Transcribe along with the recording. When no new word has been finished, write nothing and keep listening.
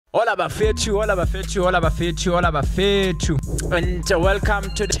Hola bafethu, and welcome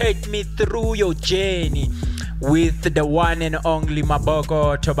to Take Me Through Your Journey with the one and only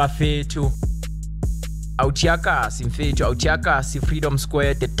Maboko Tobafethu. Autiaka Simfethu, Autiaka Si Freedom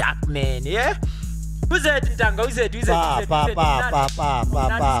Square, the dark man, yeah? Who's that? Ntanga, who's that?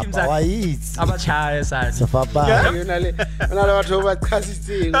 Why is Abachaya san. So papa. You know what over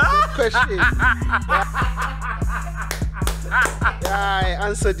question. Yeah, I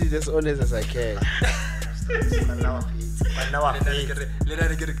answered it as honest as I can.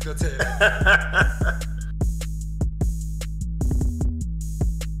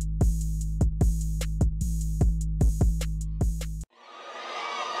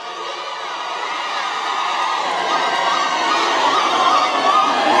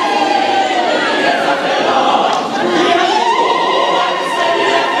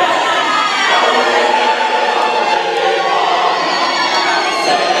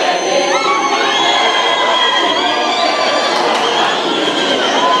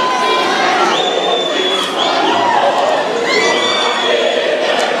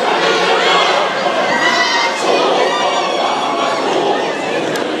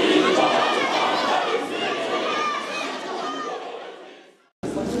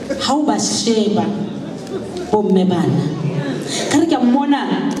 How ba sheba bomme bana kare ke mmona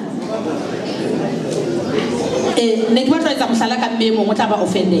ne ke batla etsa mohlala ka mme mo tla ba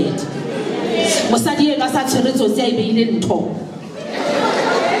offended mosadi yena sa tsheretso se a ibeile ntho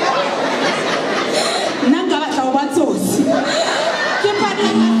nanga batla o batsosi ke padi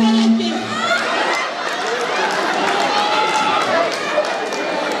ka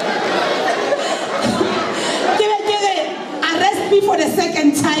fela ke arrest me for the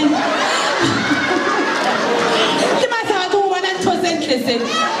second time.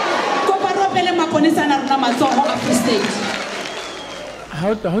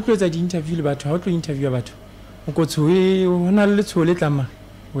 How to the interview about how to interview about go to hona le tshole tlama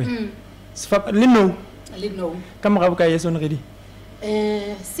we lino kamera ka yes on ready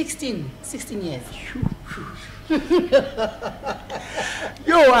 16 years.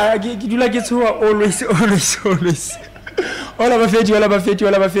 Yo I do like it always all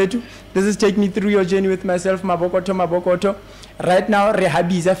abafethu. This is Take Me Through Your Journey with myself, Mabokoto. Right now,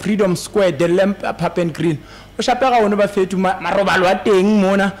 Rehabiza, Freedom Square, the lamp up and green. Oshapera ono bafethu marobalo a teng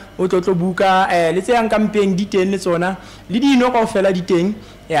mona o tlotlo buka let's say ang campaign di teng le tsona le di no kaofela di teng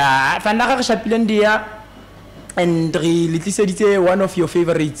ya fana ga re shapileng dia and re letliseditse one of your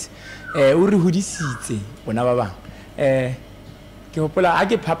favorites o re hodisitse bona ba bang ke hopola a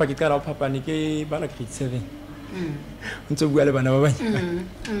ke papa ke tsara o papa ne ke bala grade 7 ntse bua le bana ba bang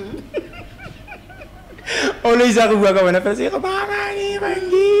always a bua ka bona fa se ba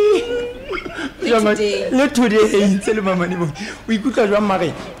le today ntse le mama ni bo o ikutla jwa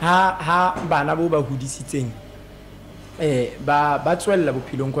mare ha bana bo ba hodisitseng ba tswella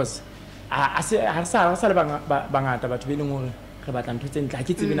bophilong cause ha sa le bangata batho be leng hore re batla ntho tse ntle ha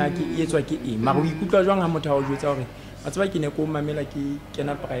ke tsebena ke etswa ke eng mara o ikutla jwang ha motho a o jwetsa hore batho ba ke ne ko mamela ke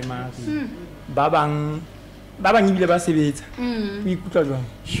kena primary ba bang ibile ba sebetsa o ikutla jwang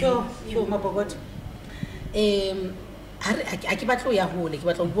Sure Mabokoto I ke batlo ya hole ke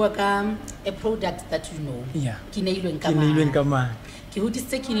batlo bua ka a product that you know ke neilweng ka ma ke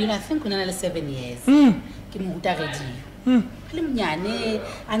hodisitse ke ne I think ona le 7 years ke mo huta radio le mnyane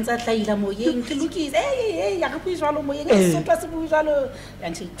antsa tlaila moyeng ke lokise ya ga bui jwalo moyeng so twa se bui jwalo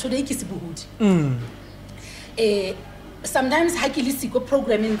until today ke se buhudi sometimes ha ke le siko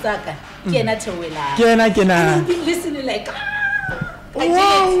programming tsaka ke ena thewela ke ena listen like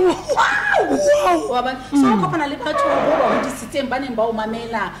wow wa so kopana le batho ba hodisitseng ba neng ba o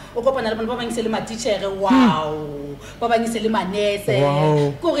mamela o kopana le bona ba bangise le ma teacher wow ba bangise le manese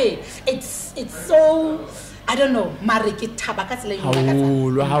kore it's so I don't know mare ke thaba ka tsela eng ka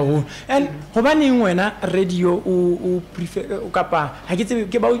tsela and hobaneng wena radio o prefer o kapa ha ke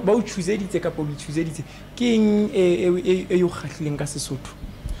tsebe ke ba o choose ditse kapa o choose ditse ke eng e yo khahlileng ka Sesotho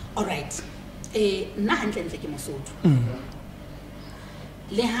all right nna hantle ke Mosotho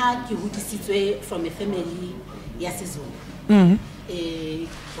le ha ke hodisitswe from a family ya Sezulu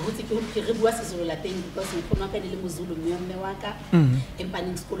ho tse ke re bua Sezulu la teng because mo khona ka le Mozulu mme wa ka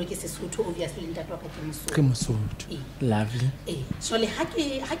empaneng sekolo ke Sesotho obviously ntatwa ka ke Mosotho lovely so le ha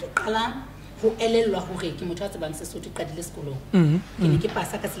ke qala ho elellwa hore ke motho a tsebang Sesotho qadile sekolo ke ne ke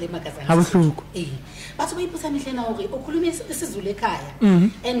pasa ka selema ka sa ha bohloko batho ba ipotsa mehlena hore o khulume Sezulu ekhaya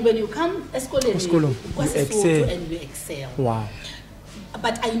and when you come eskoleni you excel wow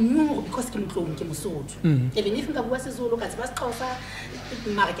but I knew because ke mtlong ke Mosotho even if nka bua Sezulu ka tseba Xhosa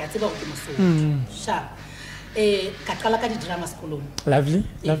mara ke a tseba go ke Mosotho sharp ka qala ka di-drama sekolong.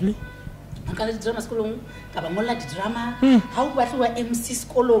 Lovely. Ka le di-drama sekolong ka ba ngolla di-drama ha o batliwa MC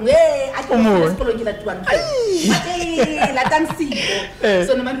sekolong a ke sekolong ke latuwang latang Sibo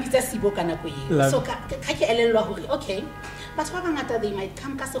so no mampitsa Sibo ka nako eo so ka ke elellwa hore okay batho ba bangata they might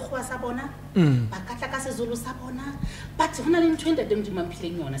come ka sekgowa sa bona ba ka tla ka sezulu sa bona but hona le ntho e ntate Modimo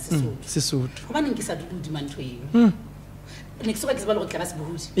mphileng yona Sesotho hobaneng ke sa dule hodima ntho eo ne ke soka ke sebalo go tla ba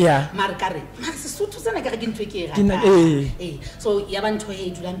sebohudi mara Sesotho tsena ka re ke ntho e ke e ratang so ya ba ntho e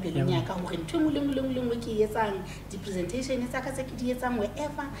dulang pelong ya ka hore ntho e nngwe ke e etsang di-presentation tsa ka tse ke di etsang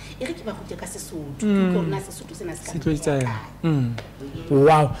wherever e re ke ba gute ka Sesotho ke rona Sesotho sena se ka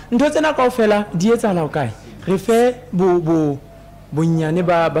wow ntho tsena kaofela di etsala o kae re fe bonyane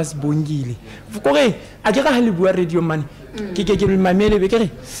ba Sibongile kore a ke ga le bua radio man ke mamele be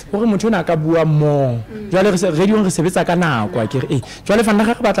kere gore motho ona ka bua mo jwale radio re sebetsa ka nako a kere jwale fa nna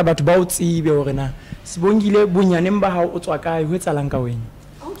ga batla batho ba o tsibe gore na Sibongile bonyaneng ba hao o tswa kae ho etsalang ka wena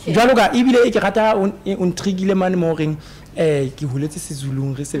jwalo ka ebile ke rata o ntrigile mane mo reng ke huletse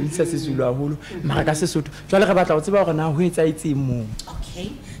Sezulung re sebedisa Sezulu haholo mara ka Sesotho jwale re batla o tseba gore na ho etsaetseng mo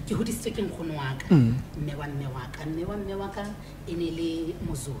okay ke hodisitswe ke nkgono wa ka mme wa ka e ne le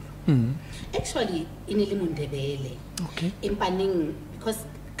Mozulu actually e ne le Mondebele empaneng because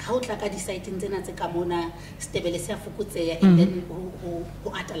ka o tla ka di-siteng tsena tse ka mona Setebele se a fokotseya and then ho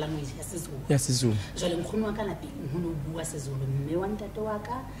ata language ya Sezulu jwale nkgono wa ka lapeng ho no bua Sezulu mme wa ntate wa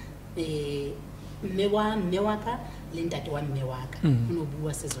ka mme wa ka le ntate wa mme wa ka ho no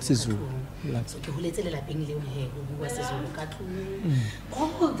bua Sezulu so ke holetse le lapeng leo ho bua Sezulu ka tlung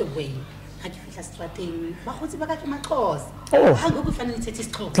all the way ha ke fihla strateng ba gotse ba ka ke Maxhosa ha go go fanele tsethe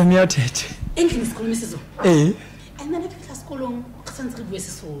Sexhosa tlamea thethe engine sekolong Sezulu and then ke fihla sekolong ke santse re bue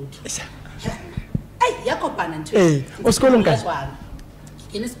Sesotho ya kopana ntho o sekolong ka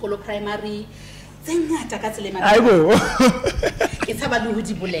ke ne sekolo primary tse ngata ka tsele aibo ke tsaba le ho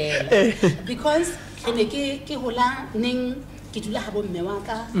di bolela because ene ke hola neng ke dula ha bo mme wa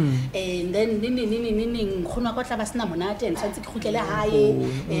ka and then neng khona ka tla ba sena monate ntse ke khutlele hae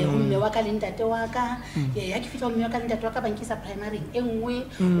ho mme wa ka le ntate wa ka ya ke fitla mme wa ka le ntate wa ka ba nkisa primary engwe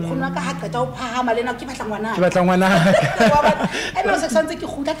khona ka ha qeta o phahama lena ke batla ngwana ene se santse ke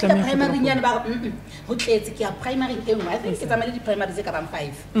khutla ke primary nyane ba ho tletse ke ya primary engwe I think ke tsamale di primary ze ka bang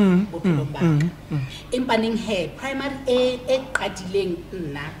 5 bophelong ba empa neng primary e qadileng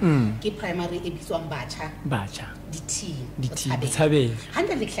nna ke primary e bitswang batjha Botshabelo.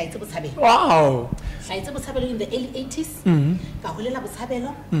 Handa le hlaitse Botshabelo. Wow. Hlaitse Botshabelo in the early 80s. Ka holela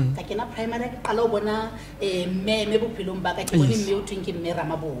Botshabelo. Ka kena primary ke qala o bona me bophelong ba ka ke bone mme o tweng ke mme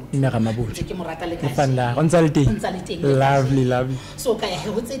Ramabodi. Ke mo rata le ka. Fanda on tsalite. Lovely. So ka ya he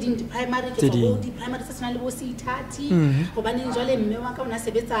ho tse ding di primary ke go di primary tse tsena le bo Seithati. Go bane jwale mme wa ka ona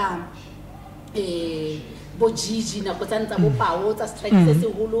sebetsa bo Gigi na go tsantsa bo Pao tsa strike se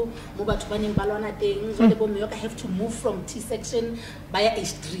seholo mo batho ba neng ba lwana teng jwale bo mme ka have to move from T section baya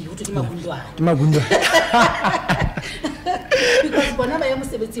H3 ho di magundwa because bona ba ya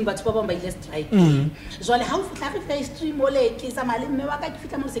mosebetsing batho ba bang ba ile strike jwale ha o fitla re fa H3 mole ke sa mali mme wa ka ke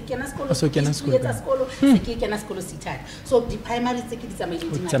fitla mo se kena sekolo se ke kena sekolo Seithati so di primary tse ke di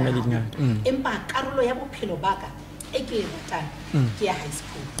tsamaile empa karolo ya bophelo ba ka e ke ratang ke ya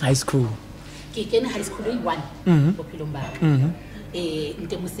high school ke kene high school e 1 bophelong ba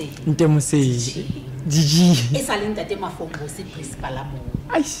Ntemosei Gigi e sale ntate Mafombo se principal a mo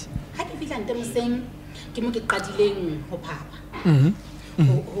ha ke fitla Ntemoseng ke mo ke qadileng ho phapa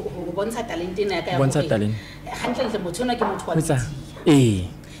ho bontsha talent ena ka ya bontsha talent hantle motho ona ke motho wa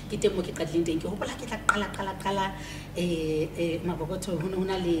ke teng mo ke qadileng teng ke hopola ke tla qala mabokotho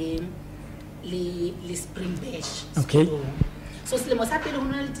hona le spring bash so selemo sa pele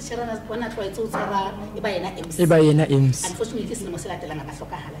hona le tishera na bona tloetse o tsara e ba yena MC unfortunately selemo se latelang ba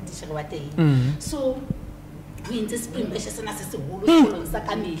hlokahala tishera wa teng so we in this spring bash sena se seholo sekolong sa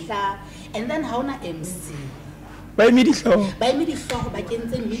ka mehla and then ha ona MC ba emedi hlo ba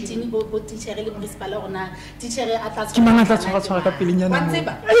kentse meeting bo tishera le principal rona tishera a tla tshwara ka pele nyana wa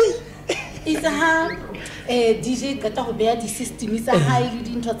tseba isa ha DJ ka ta go bea di system sa high le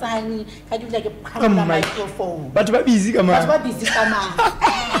dintho tsa hane ka dula ke phamela microphone batho ba busy ka ma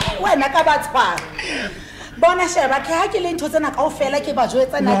wena ka ba tshwara bona sheba ke ha ke le ntho tsena ka ofela ke ba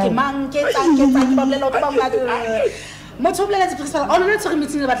jwetsana ke mang ke tsa ke ba bolela o ba ngata motho bolela di principal on le tsore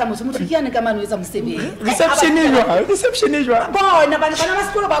meeting le batla motho ke yana ka mano etsa mosebetsi reception e jwa bona bana ba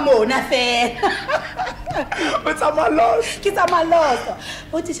sekolo ba mona fe o tsamaloso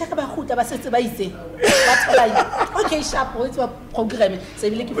o tshega ka ba khuta ba setse ba itse ba tsola okay sharp o tswa program se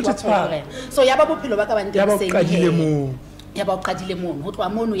bile ke fwa program so ya ba bophelo ba ka ba ntse ya ba qadile mo ya ba o qadile mono ho tloa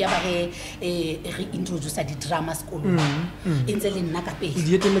mono ya ba re introduce di drama school e ntse le nna ka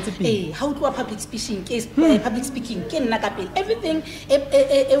pele ha o tloa public speaking ke nna ka pele everything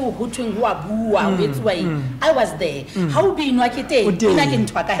e o hotweng ho a bua o etsuwa I was there ha o binwa ke teng ina ke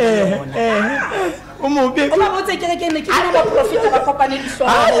ntwa ka yona o mo be o ba botse ke ne ke ba profit ba kopane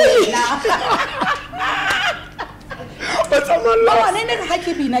dihlooho la ne ha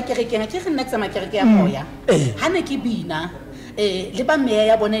ke bina ke re nna ke tsama ke re ke ya moya ha ne ke bina le ba meya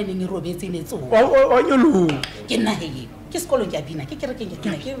ya bona ene robetse ne tso o nyolo ke nna he ke sekolo ke ya bina ke re ke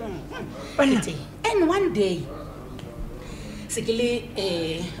and one day sekele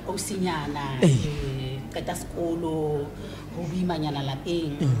o sinyana ka sekolo ho bimanyana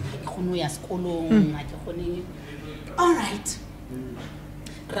lapeng ke khono ya sekolong ha ke khone all right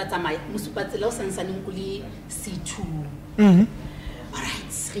ra tsamaya Mosupatsela o santsane go le C2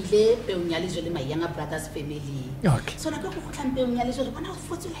 alright rile peong ya lejwe le Mayanga Brothers family so na ka go tlhampe peong ya lejwe le bona go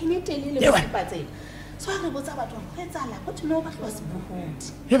fotse la ine telele Mosupatsela so re botsa batho go etsala go tshino ba go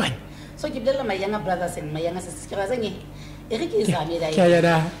sebuhudi he bana so ke blela Mayanga Brothers and Mayanga se se kira zenge e re ke izamela ke ya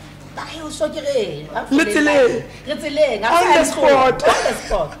da tayo so ke re le tseleng on the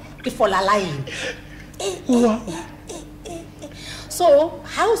spot ke for la line so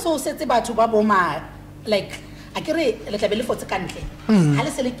how so setse batho ba boma like akere le tla be le fotse kantle ha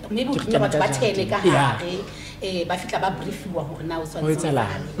le se le maybe o tla batho ba tene ka hare ba fitla ba briefiwa hore na o swantse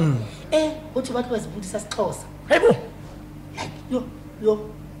o tlo ba tlo se budisa Sexhosa hebo like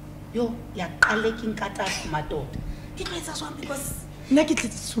yo ya qale ke nkata madoda ke tloetsa jwang because nna ke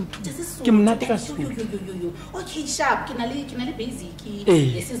tletse Sotho ke mnate ka Sotho okay sharp ke na le basic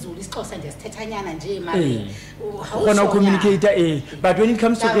lesizulu Sexhosa nje sithethanyana nje manje gona communicator but when it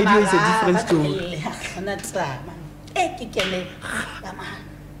comes to radio it's a different story na trama ke kene mama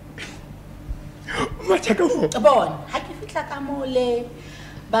mataka mo bona ha ke fitla ka mole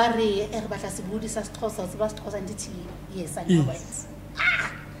ba re re batla se budisa Sexhosa se ba Sexhosa ndithi yes I know it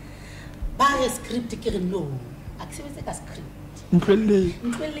ba re script ke re no akusebetse ka script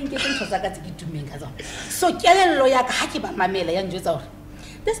ntlweleng ke ntho tsa ka tse ke tumeng ka tsona so kelello ya ka ha ke ba mamela ya njwetsa hore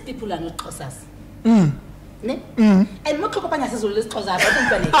these people are not Xhosas ne and mo tlhokopanya sezulu le Sexhosa ba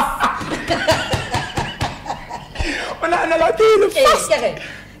ntwane ona la pele fast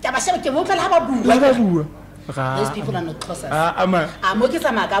ke ba sheba ke mo tla ha ba bua these people are not Xhosas mo ke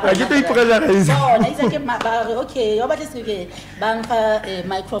tsama ka bona ke tla ipressurize bona itse ke okay yo ba tlese ke ba mfa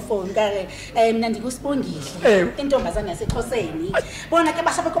microphone ka re mina ndikusibongile intombazana yaseXhoseni bona ke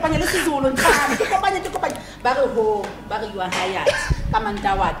ba shaba kopanya le sizulu ntlana ke kopanya ba re ho ba re you are hired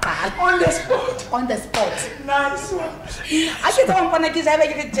kamanta wa qala on the spot nice a ke tsama bona ke jabe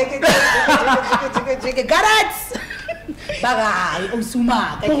ke garage ba ga o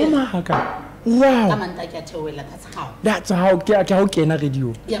suma ka wow that's how ke how kena radio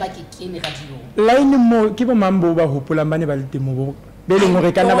ya ba ke kene radio line mo ke bo mambo ba hopola bane ba le temo bo be le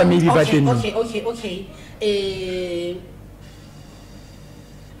ngore kana ba maybe ba teng okay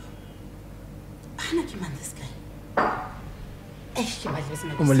ana ke man this guy ke ba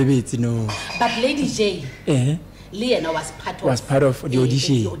o mo lebetse no but Lady J Liena was part of the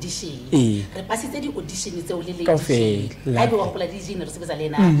audition. Re pasitse di audition tse o le Lady J. Ha be wa gola DJ ne re sebetsa le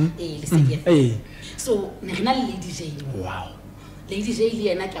ena Lesedi. So ne rena le Lady J. Wow. Lady J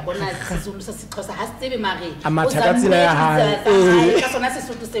le ena ke bona sezulu sa Sexhosa ha se tsebe mare. Amathakatsela ya hae. Ka sona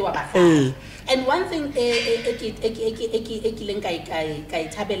Sesotho se wa ba. And one thing ke leng kai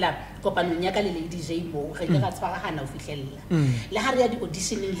thabela kopanong ya ka le Lady J mo re ka tshwaragana o fihlella le ha re ya di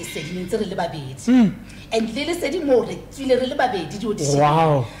auditioning Lesedi ntse re le babedi and le Lesedi mo re tsile re le babedi di audition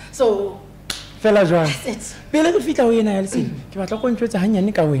wow so fela jwang pele re fitla ho yena ya Lesedi ke batla go ntshwetsa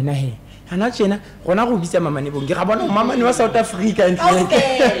hanyane ka wena he hana tjena gona go bitsa mama ne bong ke ga bona mama ne wa South Africa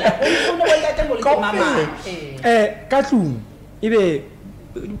okay o no bolla teng go le mama ka tlung ebe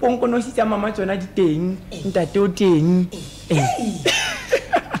dipongkono tsa mama tsona di teng ntate o teng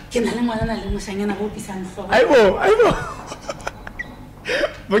ke na le ngwana na le moshanyana go pisang hlogo aibo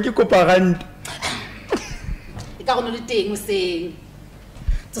bo ke kopa rand e ka go no le teng o seng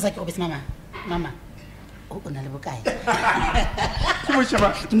tsa ke go bisa mama o na le bokae ke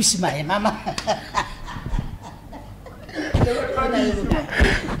moshima mama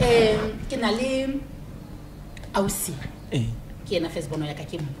ke na le ausi ke na first bono ya ka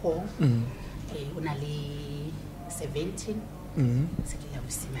ke mpho o na le 17 se ke la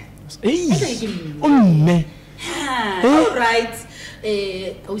ausi mme all right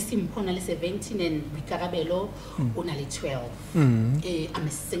ausi mpho na le 17 and Bikarabelo o na le 12 I'm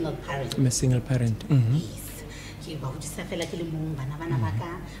a single parent yes ke ba hodisa fela ke le mong bana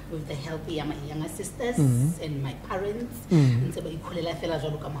baka with the help ya my younger sisters and my parents ntse ba ikholela fela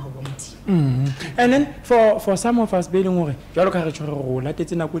jwalo ka mahabo mthi. And then for some of us be leng hore jwalo ka re tshwere go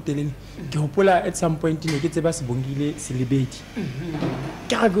latetse nako telele ke hopola at some point ne ke tseba Sibongile Selebedi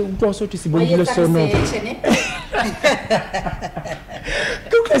ke ga go so to Sibongile Sonop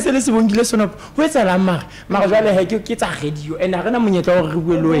ke se le Sibongile Sonop ho etsa la mara jwale he ke tsa radio and ha rena monyetla o re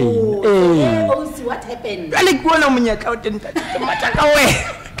bue le wena Oh, see what happened. Ale ke bona monyetla o teng ke mataka we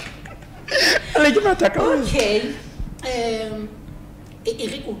ale ke mataka we Okay. E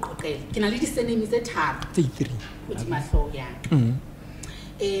re ko qoqela ke na le disenemi tse tharo tse 3 ho di mahlo ya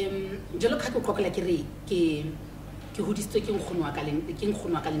jalo ka go qoqela ke re ke hodisitswe ke nkgono wa ka le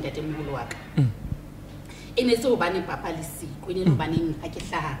ntate moholo wa ka ene se o bane papa le siko ene le baneng ha ke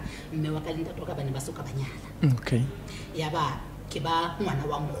hlaha mme wa ka le ntate wa ka bane ba soka banyala. Okay. Ya ba ke ba ngwana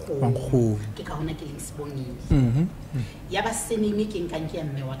wa nkgono ke ka hona ke leng Sibongile. Ya ba senemi ke nkang ke ya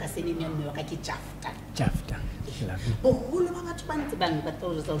mme wa ka senemi ya mme wa ka ke Jafta boholo ba batho ba ntse bang ba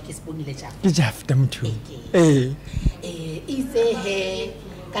tlo tsa ke Sibongile Jafta ke Jafta motho itse he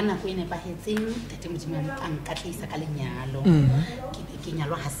ka nako ene ba hetseng tate modimo a nkatlisa ka lenyalo ke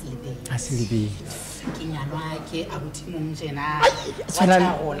nyalwa Hasilebe ke nyalwa ke abuti mong jena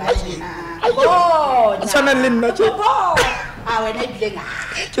tshwana le nna ke wena ibile nga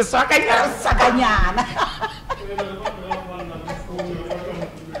ke sakanyana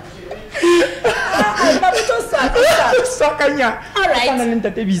sakanya Alright. le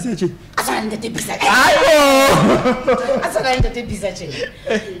ntate bisa tje asana ntate bisa tje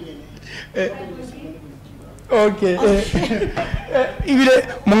Okay. Ibile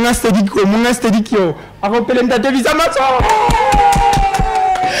monga steady kyo a go pele ntate bisa matso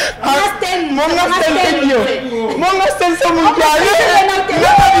monga sten se mo jale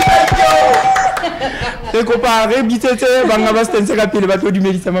e kopa re bitsetse banga ba sten se ka pele ba tlo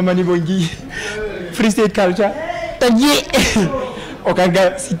dumedisa Mamane Bongi Free State Culture tagie o ka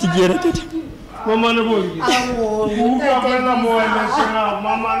ga sitigere tete Mamane Bongi ukapela moya sina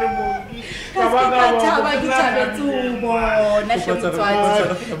Mamane Bongi ke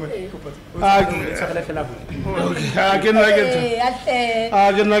nna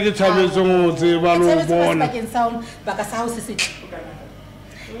ke thabetse motse ba lo bona baka sa ho se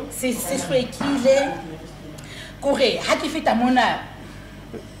hlwekile kore ha ke feta mona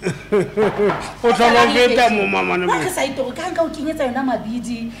o tla feta mo Mamane Bongi sa itoro ka nka o kinyetsa yona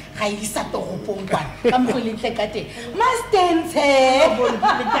mabidi ga e sa toropong kwa ka mogoleng tle ka teng mastense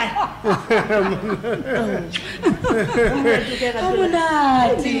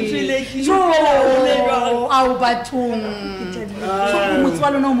au bathong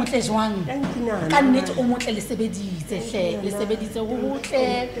motswalo no motle jwang ka nnete o motle le sebeditse ho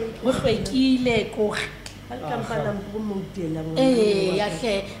hotle ho hlwekile ko ya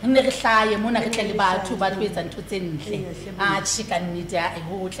hle nne re hlaye mona re tle le batho ba tlo etsa ntho tse ntle a tshika nnete a e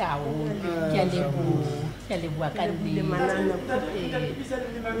hotle a ho ke a leboa ka nnete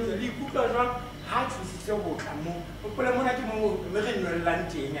ha tsitse go tla mo o pole mona ke mo me re nnolang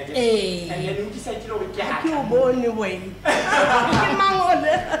teng ya le o disa ke lo ke ha ke o bone wena ke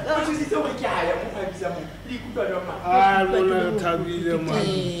mangole o tsitse go ke ha ya mo phabisa mo le ikutlwa jwa ma lona thabile ma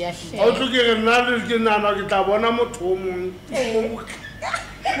o tlokere nna le ke nana ke tla bona motho o mong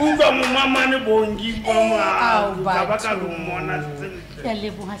utlwa mo Mamane Bongi ba ba ka lo mona sentle ya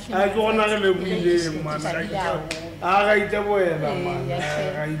leboha hle a ke ona re le buile man ga itaboela man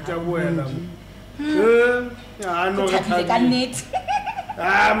ga itaboela no ke ka nnete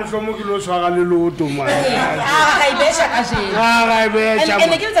mohlomo ke lo tshwara le loto man ga e besha ka je ga e besha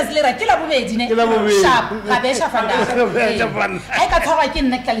ene ke tsa le ra ke la bobedi ne sharp ga besha fanda ai ka tshwara ke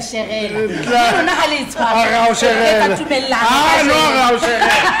nna ka le sherela nna ha le tshwara ga o sherela ka tumella no ga o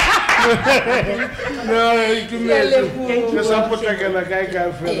sherela no itumela ke sa potlakela kae ka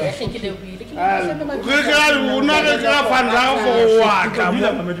fela re ka una re ka fanda go waka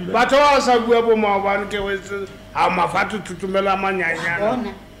batho ba sa bua bo maobane ke wetse ha mafatu tutumela manyanyana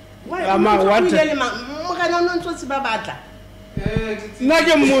ama what nna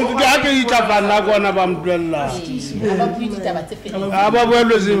ke motho ke ha ke itapana kona ba mtwella ba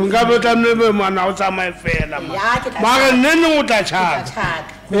boelo se nka be tlamele mwana o tsamaye fela mara nne o tla tshaka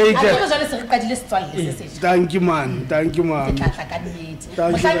thank you man thank you man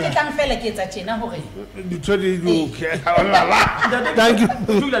ditho di okay thank you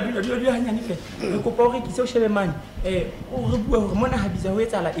ko pa re ke se o shebe man o re bua hore mona ha biza ho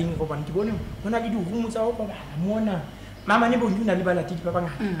etsala eng go bana ke bone hona le di room tsa ho ba mona Mamane Bongi na le balatedi ba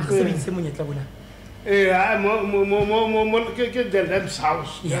bangata a sebedise monyetla bona ke the Lamb's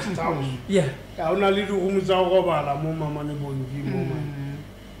house, guest house. Yeah. I only do rooms out of Alamo, Mamma Bongi.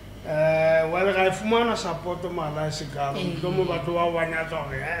 Well, I fumana support my life, don't move to our one at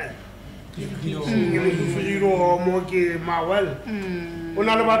all. Moki, my well. When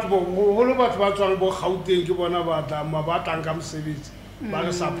I about all about what how think you want about Ankam Civis, but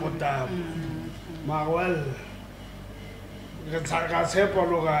a support them. My well.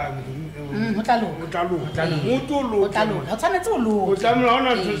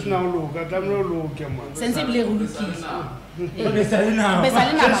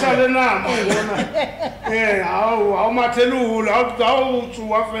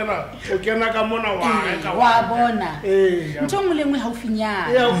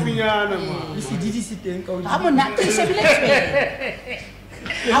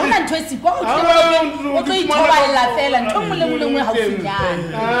 I want to see what you la fella and Tom will help you.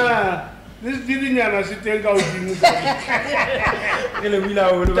 This didn't I should take out. Thank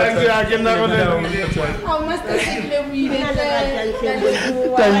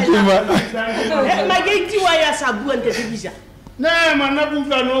you, my gate you are Sabu and television. No, man, nothing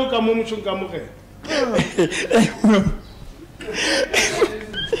can no come come okay.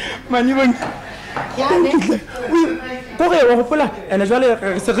 Man, Kore wa hopola ene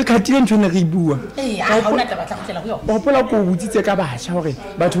jwale se re khatile ntwena re bua ha ona taba tla khotlela go yo hopola ko butsitse ka batjha hore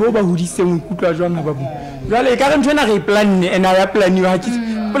batho ba ba hodiseng ikutlwa jwang ha ba bua jwale ka re ntwena re plan ena ya planiwa ha ke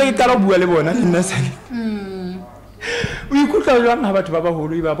pole ke tla bua le bona nna sa o ikutlwa jwang ha batho ba ba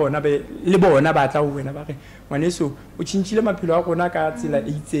holo ba bona le bona ba tla ho wena ba re ngwaneso o tshintshile maphelo a rona ka tsela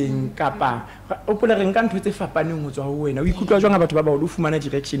e itseng kapa o pole re nka ntho tse fapaneng ho tswa ho wena o ikutlwa jwang ha batho ba ba holo fumana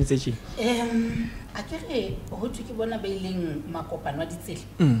direction tse tjeng a ke re ho thwe ke bona ba ileng makopano wa ditsela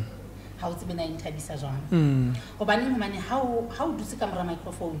ha o tsebe na inthabisa jwang go baneng mane ha o dutse ka mora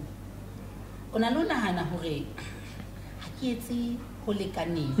microphone o na lo nahana hore ha ke etse ho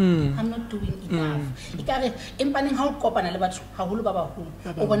lekaneng I'm not doing enough ikare empaneng ha o kopana le batho ha holo ba baholo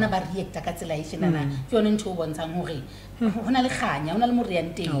o bona ba react ka tsela e tshena ke yone ntho o bontshang hore hona le khanya hona le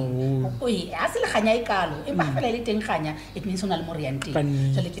morianteng o ha se le khanya e kalo empa ha fela le teng khanya it means hona le morianteng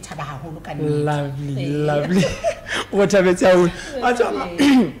so le ke thaba ha holo ka nne lovely o thabetse ha holo a tsama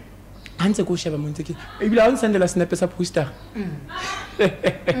Hanse go sheba montse ke ebile a nsendela snap sa poster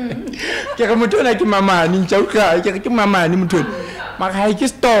ke re motho na ke mamane ntja utlwa ke re ke mamane motho mara ha ke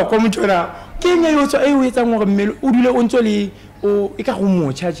stock motho na ke nya yo tswa e o etsang gore mmele o dule o ntso le o e ka go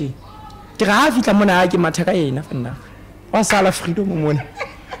mo charge ke ga a fitla mona ke mathaka ena fa nna wa sala freedom mona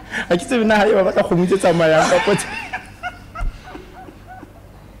a ke tsebe na ha e ba batla go motsetsa maya ka potse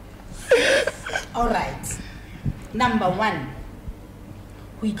all right number 1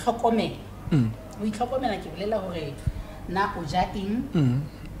 we itlhokomela ke bolela hore na o ja eng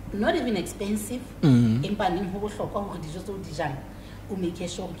not even expensive empa neng ho bohlokwa hore dijo tse o di jang o make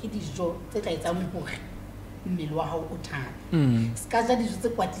sure ke dijo tse tla etsang hore mmele wa hao o thata ska ja dijo tse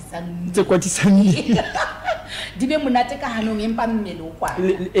kwatisang di be monate ka hanong empa mmele o kwa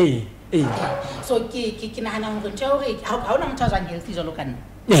so ke nahana hore ntho hore ha ona motho a jang healthy jalo ka nna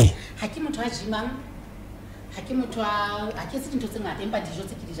ha ke motho a gymang ha ke motho a ke se dintho tse ngata empa dijo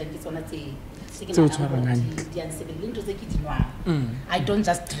tse ke di jang ke tsona tse ke nahana di ansebele ntho tse ke di nwang I don't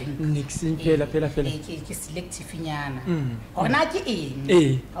just drink nixing phela ke selective nyana hona ke eng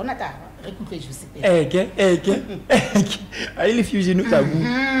ha ona ta re kutlwe juice pele I le fusion o tla bu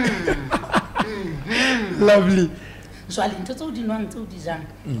lovely jwale ntho tse o di nwang tse o di jang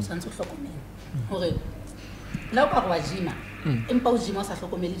o tshwanetse o hlokomela hore la o ka wa jima empa o jima o sa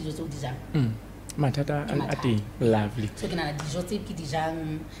hlokomele dijo tse o di jang matata a teng lovely so ke nana dijo tse ke di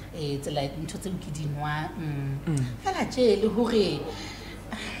jang tsela ntho tse ke di nwa fela tjele hore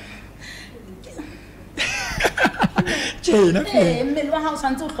tjena mmele wa hao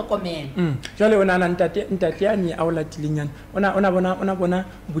santse o hlokomela jwale o nana ntate yani a o latileng yana ona bona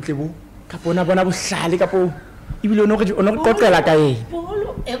botlebo kapo ona bona bohlale kapo ibile ono re qoqela ka yena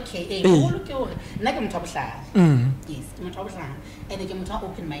okay bolo ke hore nna ke motho a bohlale yes ke motho a bohlale ene ke motho a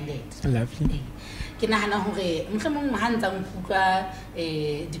open minded lovely ke nahana hore mohlomong ha ntsa mfutlwa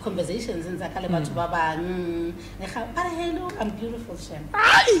di conversations ntsa ka le batho ba bang ne ga ba hello I'm beautiful sham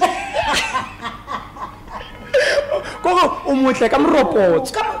ko o motle ka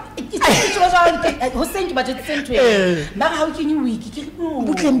moropotso ke tlo ho seng ba tse tsentwe ba ha o kenye wiki ke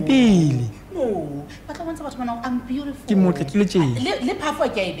butlempele no ba tla bontsha batho bana I'm beautiful ke motle ke le tjena le phafo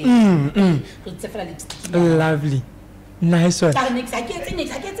ke a ebe go tsefela lipstick lovely nice one ka next ha ke etse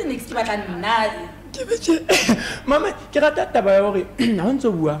next ke batla nna ke betse mama ke rata taba ya hore ha o ntse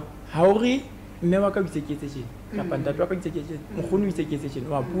bua ha o re mme wa ka o itse ke etse tjena kapa ntate wa ka o itse ke etse mogolo o itse ke etse tjena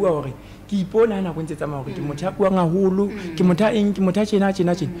wa bua hore ke ipona nako ntse tsamaya hore ke motho a buang haholo ke motho a eng ke motho a tjena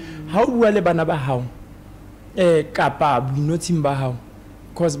ha o bua le bana ba hao kapa boinotshing ba hao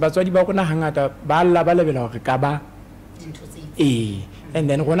cause batswadi ba rona hangata ba lebela hore ka ba dintho tse and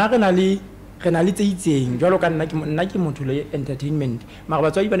then rona re na le tse itseng jwalo ka nna ke motho le entertainment mara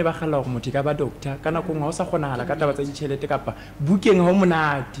batswadi ba ne ba kgalla hore motho ka ba doctor ka nako ngwa o sa kgonahala ka taba tsa ditjhelete kapa bukeng ha o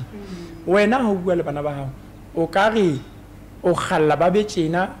monate wena ha o bua le bana ba hao o ka re o khalla ba be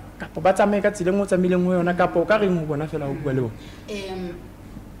tjena kapa ba tsamaye ka tsile ngwe tsamileng ho yona kapa o ka reng ho bona fela ho bua le bona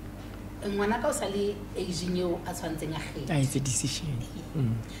ngwana ka o sa le aging eo a tshwantseng a kgetha it's a decision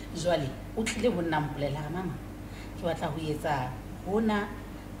jwale o tlile ho nna mpolela mama ke batla ho etsa hona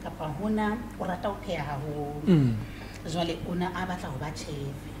kapa hona o rata ho pheha haholo jwale ona a batla ho ba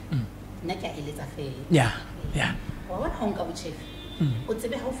chef nna ke a eletsa fela yeah wa bona ho nka bo chef o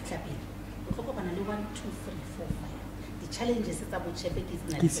tsebe ha o fitla pele o tlo kopana le 1 2 3 4 5 challenges tsa bo chef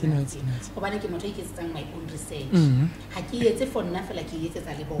ke tsena hobane ke motho a iketsetsang my own research ha ke etse for nna fela ke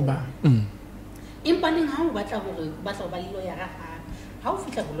etsetsa le bona empaneng ha o batla ho ba le lawyer ha o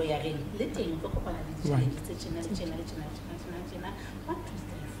fitla ho lawyereng le teng o tlo kopana le challenges tse tjena 1 2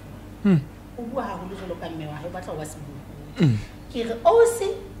 3 4 o bua haholo jwalo ka mme wa ha o batla ho ba sebuku ke re o se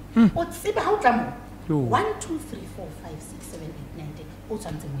o tseba ha o tla mo 1 2 3 4 5 6 7 8 9 10 o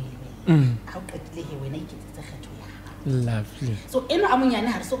tshwantse mo ile ha o qetile he wena iketsetsa kgetho ya lovely so eno a monyane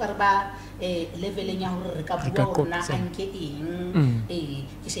ha re so ka re ba leveleng ya hore re ka bua hore na a nke eng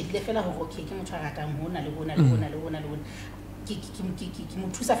ke shebile fela hore okay ke motho a ratang hona le hona le hona le hona le hona ke mo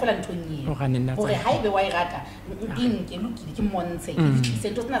thusa fela nthong eo hore ha ebe wa e rata ke lokile ke montshe ke ditlise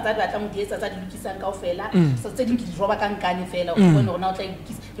ntho tsena tsa batla mo di etsa tsa di lokisang kaofela so tse ding ke di roba ka nkane fela o bona hore na o tla e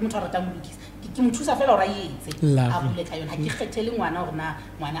lokisa ke motho a ratang mo lokisa ke mo thusa fela hore a etse a bule ka yona ha ke kgethele ngwana hore na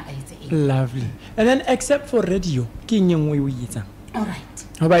ngwana a etse eng lovely and then except for radio ke nngwe o yetsa all right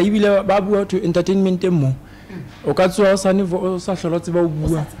hoba ibile ba bua to entertainment mo o ka tswa o sa hlolotse ba o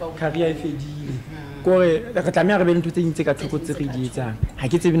bua career e fedile kore re tlamea re be ntho tse ntse ka thoko tse re di etsang ha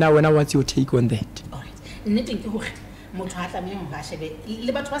ke tsebe na wena what's your take on that all right nnete ke hore motho ha tlamea ho ba shebe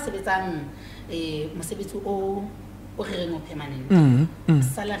le batho ba sebetsang mosebetsi o re reng o permanent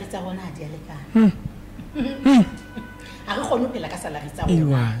salary tsa hona ha di a lekana ha re kgone ho phela ka salary tsa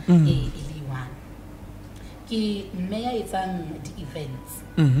hona e le one ke mme ya etsang di-events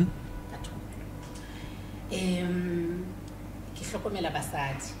ke hlokomela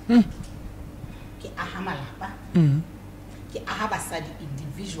basadi ke aha malapa ke aha basadi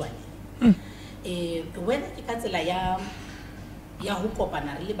individually wena ke ka tsela ya ho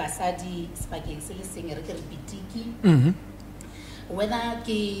kopana re le basadi sebakeng se le seng re ke re pitiki whether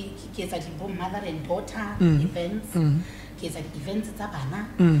ke etsa di mother and daughter events ke etsa di-events tsa bana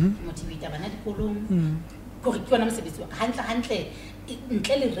ke motivate bana dikolong kore ke yona mosebetsi hantle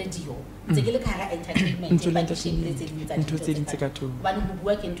ntle le radio ntse ke le ka hara entertainment ba ke shebile tse ding tsa dintho hobane ho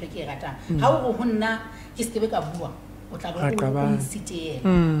bua ke ntho e ke e ratang ha o ho nna ke se ke be ka bua o tla ba o nsitse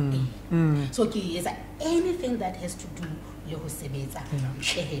so ke etsa anything that has to do le ho sebetsa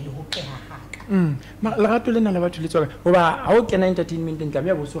le ho pheha haka lerato lena le batho le tswa hoba ha o kena entertainment ntla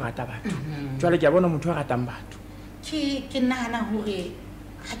ya bo so rata batho jwale ke a bona motho a ratang batho ke nahana hore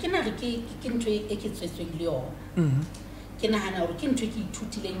ha ke na re ke ntho e ke tswetsweng le yona ke nahana hore ke ntho e ke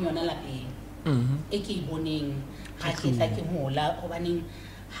ithutileng yona lapeng e ke e boneng ha ke tla ke hola hobaneng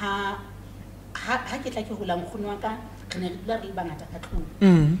ha ke tla ke hola nkgono wa ka re ne re dula re le bangata ka tlung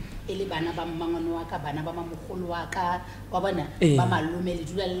e le bana ba mmangwane wa ka bana ba mamogolo wa ka wa bona ba malome le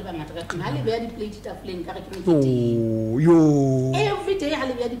dula le bangata ka tlung ha le beya di-plate tafoleng ka re ke moketeng every day ha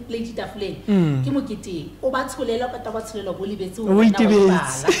le beya di-plate tafoleng ke moketeng o ba tsholela o kata ba tsholela bo lebetse o bona o bala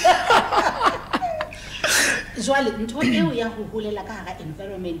jwale ntho eo ya ho holela ka hara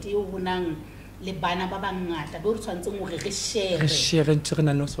environment eo ho nang le bana ba bangata be o tshwantseng hore re share ntse re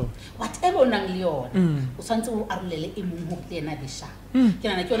na no so whatever o nang le yona o tshwantse o arolele e mong ho le ena besha ke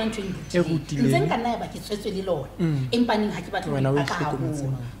nana ke yona ntho e ndutileng ntse nka nna ba ke tswetswe le lona empaneng ha ke batla ho ipaka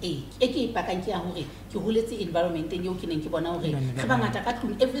haholo e ke ipakang ke ya hore ke holetse environment-eng eo ke neng ke bona hore re bangata ka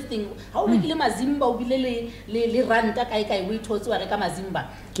tlung everything ha o rekile mazimba o bile le ranta kae o ithotse wa reka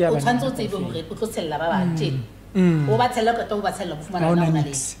mazimba o tshwantse o tsebe hore o tlo tshella ba bang teng o ba tshella ka to o ba tshella bo fumana na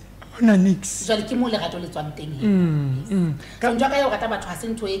le ona nix jwale ke mo le rato le tswang teng ka ntwa ka yo rata batho ha se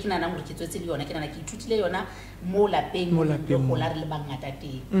ntho e ke nana hore ke tswetse le yona ke nana ke ithutile yona mo lapeng le hola re le bangata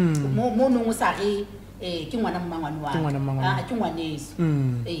teng mo no mo sa re ke ngwana mmangwane wa ke ngwaneso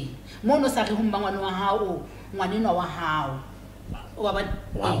mo no sa re ho mmangwane wa hao ngwanenwa wa hao o ba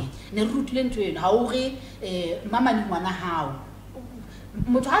ne rutile ntho eno ha o re mama ni ngwana hao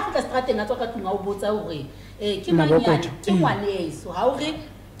motho ha fika strateng a tswa ka tlung a o botsa hore ke manyana ke ngwaneso ha o re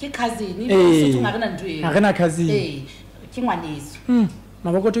ke cousin se tsong a rena ntwe ha rena cousin ke ngwaneso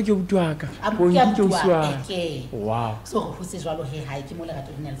Mabokoto ke utlwaka ke uswa wow so go se jwalo he ha ke mo le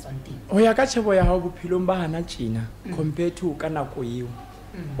gato dinela tswanteng o ya ka tshebo ya hao bophelong ba hana tjena compared to ka nako eo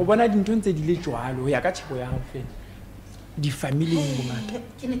o bona dintho ntse di le jwalo o ya ka tshebo ya hao fela di family mo bongata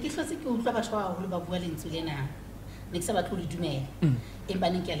ke ne ke hlotse ke utlwa batho ba haholo ba bua lentswe lena ne ke sa batho le dumela empa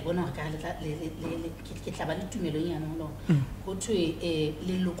ne ke a le bona hore ka le ke tla ba le tumelo nyana ho ho thwe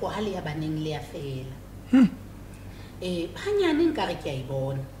le loko ha le ya baneng le ya fela hanyane nka re ke a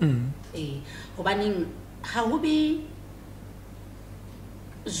ibona hobaneng ha ho be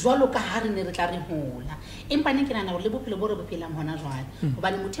jwalo ka ha re ne re tla re hola empa ne ke nana hore le bophelo bo re bophelang hona jwale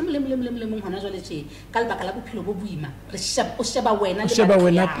hobane motho le mong hona jwale tje ka lebaka la bophelo bo buima re sheba wena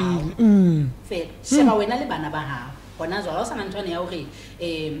pele fe sheba wena le bana ba hao hona jwale o sana ntwana ya hore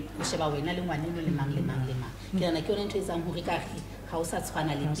o sheba wena le ngwaneno le mang ke nana ke yona ntho e tsang hore ka ha o sa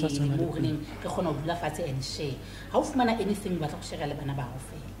tshwana le pele mo re neng re khona ho dula fatshe and share ha o fumana anything ba tla go share le bana ba hao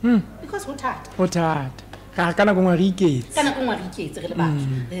fela because ho thata ka kana go ngwari iketse re le batho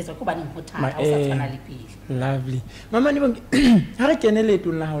re etsa go bana ho thata ha o sa tshwana le pele lovely mama ni bong ha re kene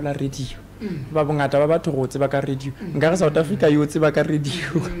letong la hao la radio ba bongata ba batho go tseba ka radio nka re South Africa yo tseba ka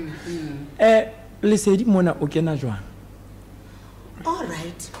radio Lesedi mona o kena jwang all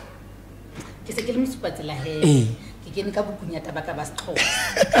right ke se ke le Mosupatsela he ke kene ka bukunya taba ka ba Sexhosa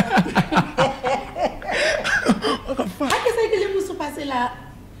ha ke se ke le Mosupatsela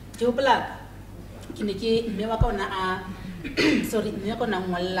ke hopola ke ne ke mme wa ka ona sorry mme wa ka ona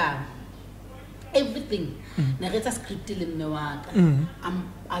ngwalla everything ne re tsa script le mme wa ka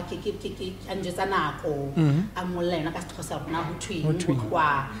ke anjetsa nako a ngolla yona ka Sexhosa rona ho thweng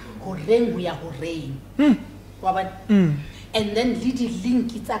kwa ho reng ho ya ho reng wa ba and then le di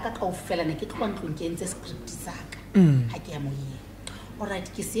link tsa ka kaofela ne ke tloa ntlong ke entse script tsa ka ha ke ya moye alright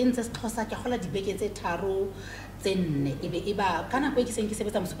ke se entse Sexhosa ke gola dibeke tse 3 tse 4 e ba kana go ke seng ke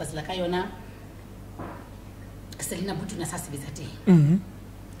sebetsa Mosupatsela ka yona Selina Butuna sa sebetsa teng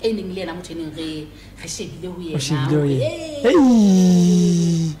neng le yena motho neng re shebile ho yena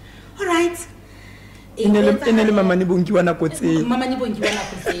alright ene le mama ni bongiwa nako tse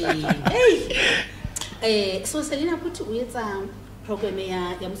so Selina Butu o etsa program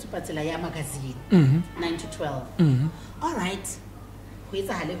ya Mosupatsela ya magazine 9 to 12 alright ho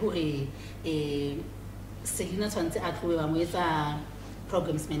etsa hale hore Selina tshwantse a tlowe ba mo etsa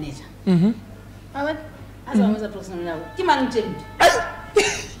programs manager Asa program na ke mang tjeng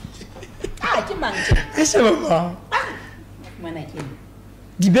ke mang tjeng sheba mana ke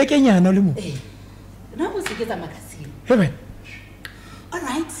dibeke nyana le mo na go se ke tsa magazine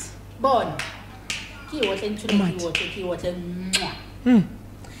alright bon ke o tla ntshole ke o tla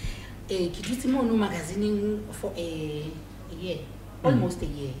ke dutse mo no magazine for a year almost a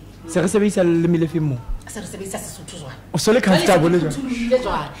year se re sebedisa le milefimo se re sebedisa Sesotho jwang o so le comfortable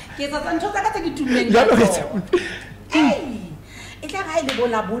jwang ke tsa ntho tsa ka tse ke tumeng e tla ga ile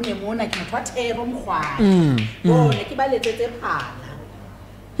bona bone mona ke motho wa thero mokgwana bona ke ba letsetse phala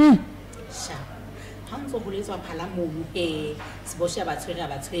sha ha ntso boletswa phala mono Sibosha ba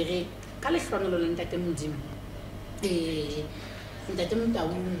tshwere ka lehlonelo le ntate Modimo ntate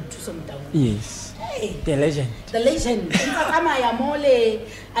Mtaung thuso Mtaung yes the legend nka kama ya mole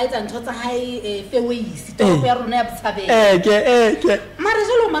a etsa ntho tsa hae fairways toropo ya rona ya Botshabelo ke mara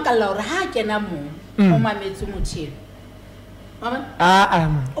jalo makalla hore ha kena mo o mametse motshelo mama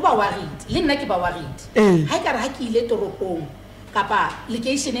o ba worried le nna ke ba worried ha ka re ha ke ile toropong kapa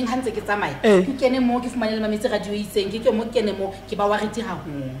locationeng ha ntse ke tsamaya ke kene mo ke fumane le mametse radio itseng ke mo kene mo ke ba worried ha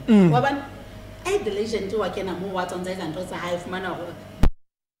ho wa bana the legend wa kena mo wa tsonza ntho tsa hae fumana hore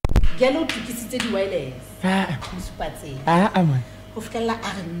gelo tukisitse di wireless Mosupatsela ho fitela a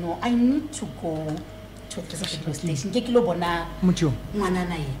re no I need to go to the station ke lo bona motho ngwana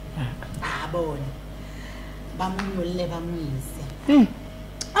na ye bona ba mo nyolle ba mo ise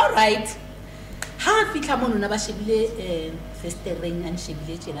alright ha fitla mo nona ba shebile festering and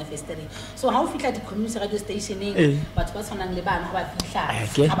shebile tjena festering so ha o fitla di community radio stationeng batho ba tshwanang le bana ba fitla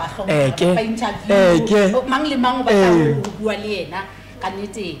ha ba hloka ba interview mang le mang ba tla bua le yena ka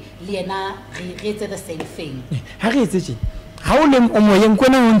nete le yena re etse the same thing ha re etse tje ha o le o moyeng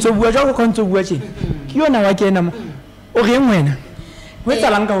kwana o ntso bua ja go khantso bua tje ke yona wa kena mo o re ngwena ho etsa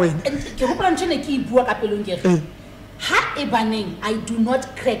lang ka wena ke hopola ntshene ke bua ka pelong ke re ha e baneng I do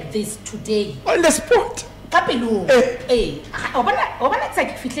not crack this today on the spot ka pelo o bona tsa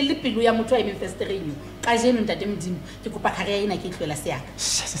ke fihle le pelo ya motho a ime festering ka jeno ntate Modimo ke kopa career ena ke tloela seaka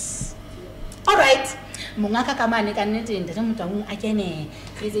alright mongaka ka mane ka nnete ntate Motaung a kene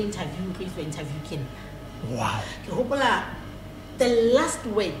re ze interview kin wow ke hopola the last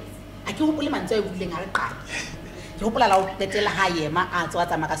words a ke hopole mantswe a buleng a re qala ke hopola la o tetela ha yema a tswa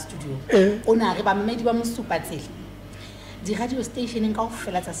tsa maka studio o na re ba mmedi ba Mosupatsela di radio station ka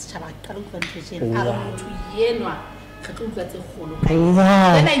ofela tsa setšhaba ka lo conversation a re motho yenwa re tlo utlwa tse kgolo ka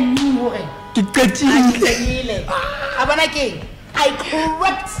then I knew hore ke qetile abana ke I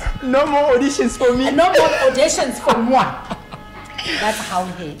correct no more auditions for me no more auditions for moi that's how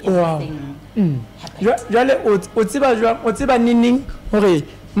everything happened jwale o tseba neng hore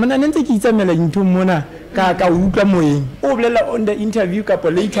mona ntse ke itsamela ntho mona ka utlwa moyeng o bolela on the interview ka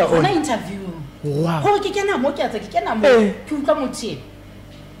later on interview wow ho ke kena mo ke utlwa motho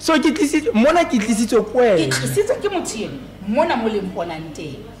so ke tlisitse mona ke tlisitse kwena ke tlisitse ke motho mona mo le mponang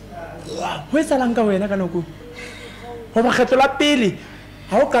teng ho etsalang ka wena ka noko ho ba kgetlo la pele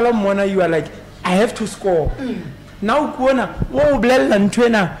ha o kala mona you are like I have to score now kuona o blella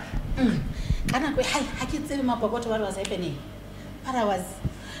ntwena kana go ha ke tsebe mabokoto ba was happening but I was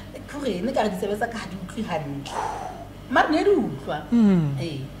kore ne ka re ditebetsa ka di utlwi hantle mara ne di utlwa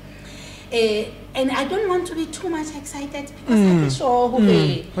and I don't want to be too much excited because I'm sure ho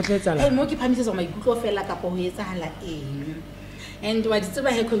mo ke phamisetsa maikutlo fela ka ho etsahala eng and wa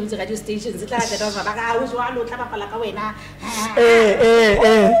ditseba he community radio stations tla ka ba ka ho jwalo tla bapala ka wena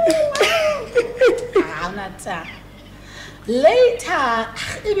nata later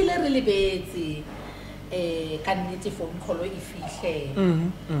ebile re lebetse ka nnete phone call e fihle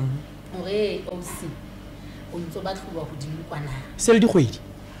ore o si o ntso ba tloba hodimo kwana se le dikgwedi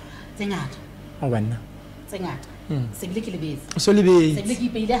tsengata a bana tsengata se bile ke lebetse so lebetse se bile ke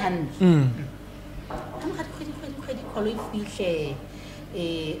ipeile hantle ka dikgwedi call e fihle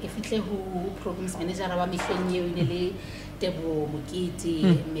e fihle ho programs manager wa mehleng eo ne le Tebo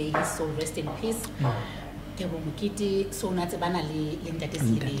Mokete may he so rest in peace Tebo Mokete so na tsebana le ntate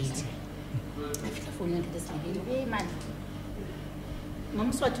Selebedi a fihle phone ya ntate Selebedi man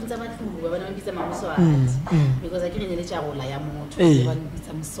Mamuswati ntse ba tluwa bana ba bitsa Mamuswati because I didn't le tjarola ya motho ba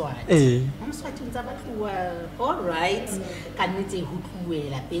bitsa Mswati Mamuswati ntse ba tluwa all right ka nnete ho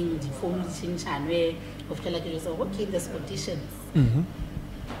tluwela peng di phone di tshinchanwe ho fela ke so okay this auditions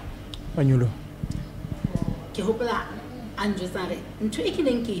banyolo ke hopola anjetsare ntho e ke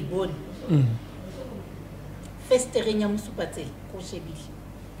neng ke ibone festereng ya Mosupatsela ko shebile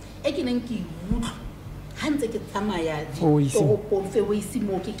e ke neng ke utlwa hantse ke tsamaya di toropong fe o isi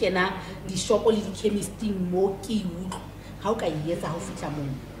mo ke kena di shop le di chemist mo ke utlwa ha o ka yetsa ha o fitla mo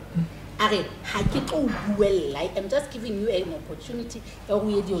are ha ke tlo buella I'm just giving you an opportunity ya go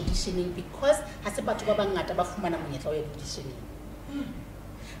ye di auditioning because ha se batho ba bangata ba fumana monyetla wa auditioning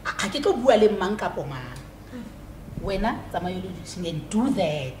ha ke tlo bua le mang ka pomang wena tsamayo le auditioning and do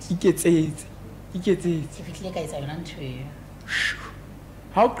that iketsetse ke fitlile ka etsa yona ntho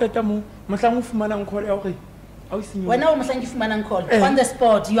ha o qeta mo mohlang o fumana call ya hore ha o sinyo wena o mohlang ke fumana call on the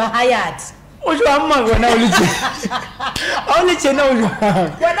spot you are hired o jwa mma wena o le tjena o jwa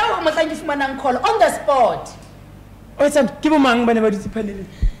wena o mohlang ke fumana call on the spot o etsa ke bo mang ba ne ba ditse paneleng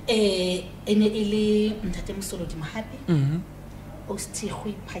ene ile ntate Mosolodi Mohapi o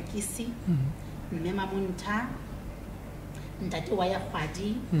Stigwe Phakisi mme Mamonta ntate wa ya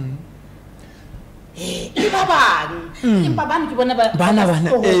Kgwadi e ba bang empa bana ke bona bana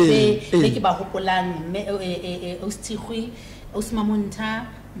ke ba hopolang mme o Stigwe o Mamonta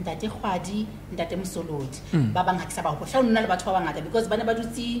ntate Kgwadi ntate Mosolodi ba bang ha ke sa ba hopola o nna le batho ba bangata because bana ba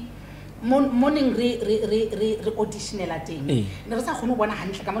dutse morning re auditionela teng ne re sa khone bona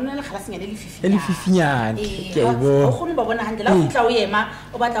hantle ka monna le khalasinyane le fifinyane ke o khone ba bona hantle la o tla o yema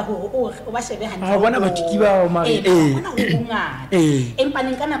o batla ho o ba shebe hantle ha bona batiki ba o mare bona ho bunga empa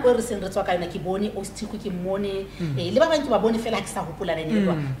neng kana ko re seng re tswa ka yona ke bone o Stigwe ke mmone le ba bang ke ba bone fela ha ke sa hopola le ne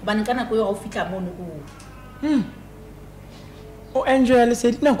ba neng kana ko yo ha o fitla mono o enjoy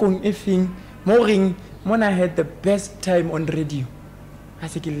Lesedi nakong e feng mo ring mona had the best time on radio ha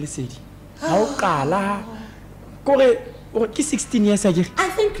se ke Lesedi ha o qala kore ke 16 years ago I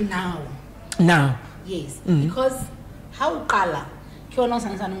think now yes because ha o qala ke ona o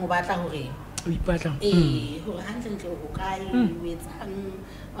santsane mo batla hore o ipatla hore hantle o kae o etsang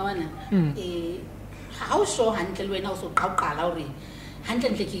wa bona ha o so hantle le wena o so qala hore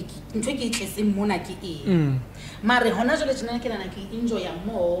hantle ke ntwe ke itleseng mona ke mare hona jole tsena ke nana ke enjoy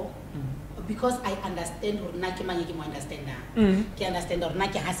more because I understand or na ke mang ke mo understanda ke understand or na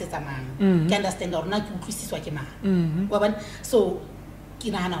ke hasetsa mang ke understand or na ke utlwisiswa ke mang wa bona so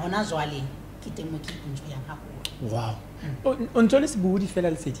ke nana hona jwale ke teng mo ke enjoy yang haholo wow on tsole se budi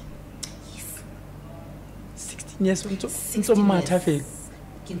fela Lesedi 16 years on matha fela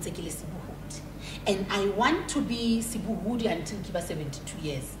ke ntse ke le Sibongile and I want to be Sibuhudi until ke ba 72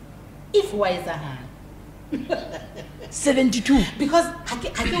 years. If wise aha. 72 because I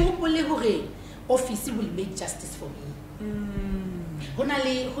hopole hore office will make justice for me. Hona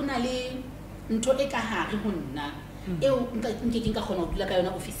le ntho e ka hare ho nna eo nke nka khona ho dula ka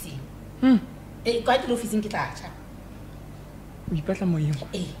yona office. Ka ke office ke tla tla. O ipatla moyeng.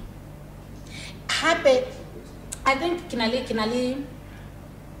 Hape I think ke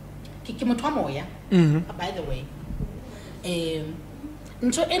motho wa moya. By the way.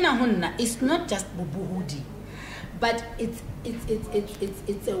 Ntho ena ho nna is not just bubuhudi, but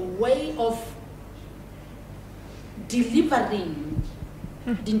it's a way of delivering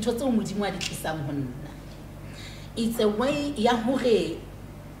dintho tse modimo a di tlisang ho nna. It's a way ya hore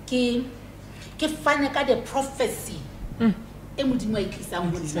ke fane ka the prophecy e modimo a tlisang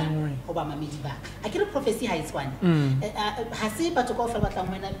ho nna ho ba mamedi ba. A ke re prophecy ha itswane. Ha se batho ka ofela batlang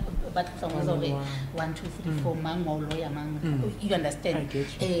wena ba tlang wa hore 1 2 3 4 mang wa lawyer mang. You understand?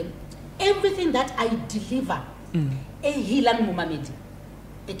 Everything that I deliver e hilang mo mamedi.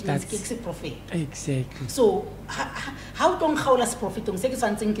 It means ke prophet. Exactly. So how don't khaula se prophetong se ke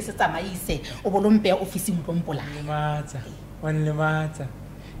tshwantseng ke se tsamaise o bolompe office mo pompola. One lemata.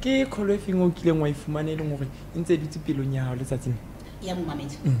 Ke kholo efeng o kileng wa ifumana le ngore ntse ditse pelong ya hao le tsatsing ya mo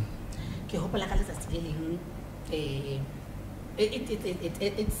mamedi. Ke hopola ka letsatsi le leng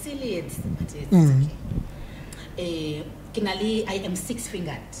it's silly it's okay. Kinali I am 6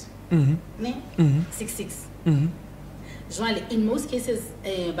 fingered. Ne? 6. Jwale in most cases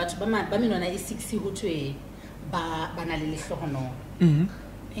batho ba menwana e 6 ho thwe ba na le lehlohono.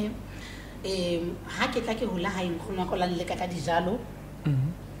 Ha ke tla ke hola ha inkgona go la le ka dijalo.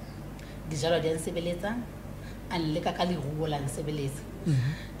 Dijalo di nsebeletsa an le ka leruo la nsebeletsa.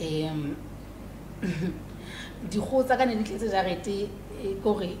 Di khotsa ka ne di tletse jarete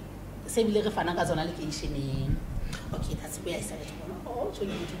gore se bile re fana ka tsona locationeng. Okay, that's where I started. Oh, so you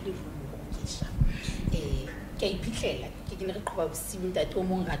need to live ke iphitlhela ke ne re qoba bosiu ntate o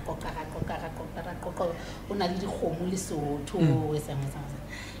mong ra qoqa o na le dikgomo le sotho e sengwe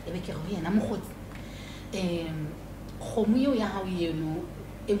ebe ke re yena mogotsi kgomo eo ya hao eno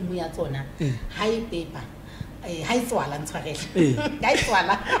e nngwe ya tsona ha e pepa ha e tswala ntshwarele ha e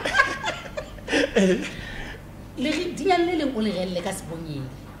tswala le re dinyane le leng o le relle ka Sibongile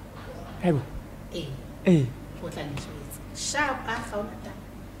haibo o tla ntshwetsa sharp a khaunta.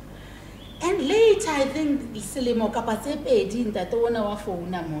 And later I think selemo kapa tse pedi ntate ona wa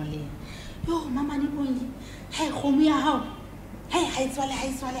founa mole yo mama ni bongi hey kgomo ya hao hey ha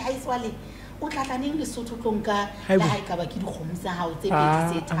itswale o tlatla neng le sotho tlonka la ha ka ba ke dikgomo tsa hao tse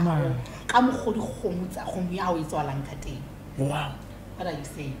pedi tse tharo ka mogodi kgomo tsa kgomo ya hao e tswalang ka teng. Wow, what are you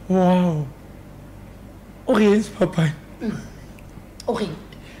saying? Wow, okay papa okay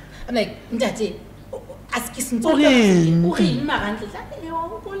I'm like ntate aski sintso okay marantle tla e wa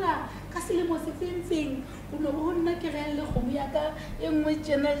bola ka selemo se fentseng o no ho nna ke re le kgomo ya ka e nngwe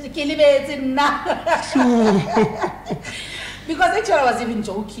tsena ke lebetse nna because actually I was even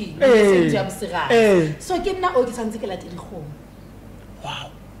joking. So ke nna o ke santse ke late dikgomo.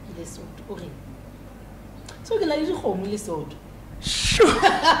 Wow, le sotho o re so ke la le dikgomo le sotho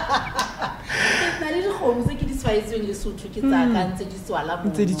na le dikgomo se ke di tshwaetsweng le sotho ke tsa ka ntse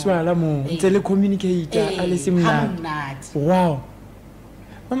di tswala mo ntse le communicator a le semna. Wow,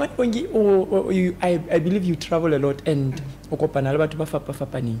 Mama Bongi, I believe you travel a lot and o kopana le batho ba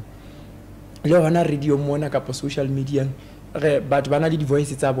fapaneng le hona radio mona kapa social media batho ba na le di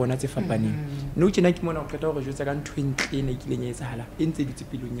voice tsa bona tse fapaneng. No tsena ke mona o keta gore jotsa ka ntho entle ne kileng e etsahala e ntse di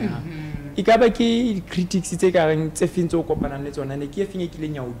tsepelong ya e ka ba ke critics tse ka reng tse fintse o kopana le tsona ne ke efeng e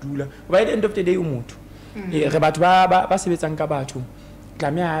kileng ya o dula by the end of the day o motho re batho ba sebetsang ka batho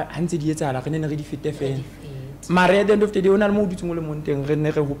tlamea ha ntse di etsahala re ne re di fete fela mara at the end of the day ona le mo dutseng le monteng re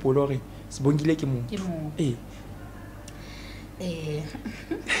ne re hopolo re Sibongile ke motho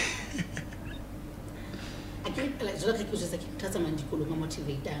like je que je sais que très man dikolo nga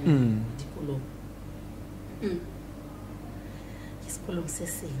motivator dikolo dikolo se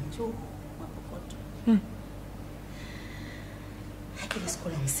senjo mapokoto akile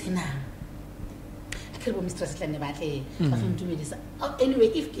skolo msena akile bo mistress tla ne batle ba ntumedisa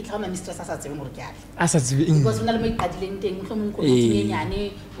anyway if ke tlama mistress sa tsebe mo re ke a sa tsebe because ona le mo ipadileng teng mo mo ko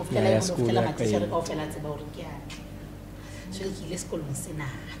tsenyane o fela matishare ka o fela tseba o re ke a so ke ile skolo msena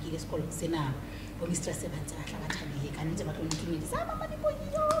akile skolo msena mistress ebantse batla ba thabile ka ntse ba tlo ntumedisa mama ni boyo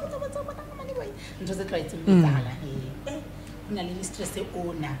tsa ba mama ni boyo ntse tse tloetse mo tsala nna le mistress e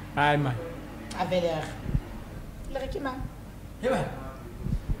ona ai man a veler le re ke mang heba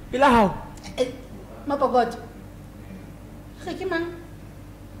ila hao mapokoto re ke mang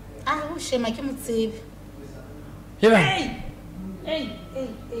o shema ke motsebe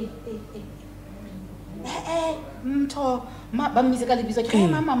mtho ba mmise ka lebitso ke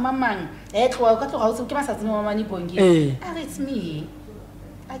mamang tloa ka tloga o se ke masatsing wa Mamane Bongile it's me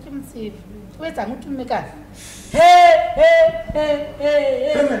a ke motsebe o etsang o tumme ka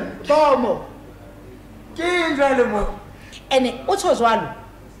bomo ke njalo mo ene o tsho jwalo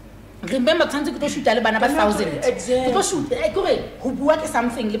remember tshantse ke tlo shoota le bana ba 1000 ke tlo shoot kore ho bua ke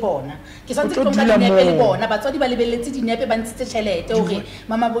something le bona ke santse ke tlo dinepe le bona batswadi ba lebelletse dinepe ba ntshitse tšhelete hore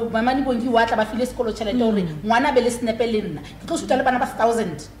Mamane Bongile wa tla ba file sekolo tšhelete hore ngwana be le snepe le nna ke tlo shoota le bana ba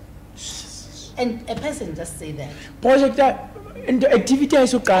 1000 and a person just say that project activity I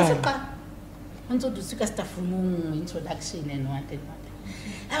so ka ntse o dutse ka staff room introduction and what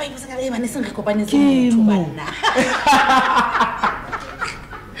aba e botsa ka e bana seng re kopanetse motho bana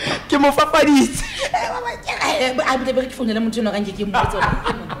ke mo fapaditse a bile be ke founela motho no ga nke ke mbotsa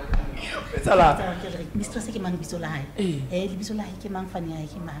tsala mistress ke mang bitso la hae le bitso la hae ke mang fane hae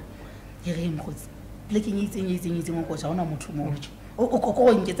ke mang ke re mkhotsi le ke nyitseng mo kotsha ona motho mo o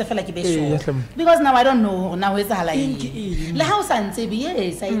go nketsa fela ke be sure because now I don't know now it's hala eng le ha o sa ntsebi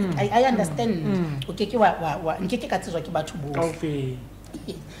yes I understand o ke wa nke ke ka tswa ke batho bo okay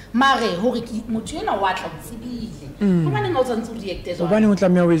mare hore ke motho ena wa tla tsebile bona nna o tsantse o reacte o bane o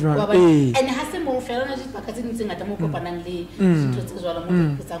tlamea o jwa and ha se mo fela na dipaka tse ntse ngata mo kopanang le ditho tse jwala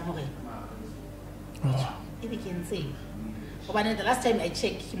mo ke tsang hore e be ke ntse o bane the last time I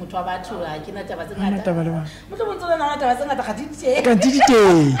check ke motho wa batho ha ke na taba tse ngata motho bo tsona na taba tse ngata ga ditite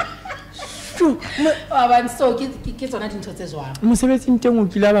ban so ke tsona dintho tse jwang mosebetsing teng o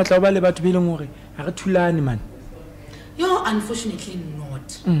kile a batla o ba le batho be leng hore ha re thulane man yo unfortunately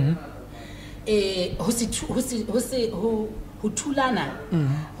not ho thulana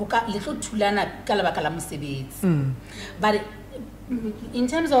ho ka le tlo thulana ka lebaka la mosebetsi but in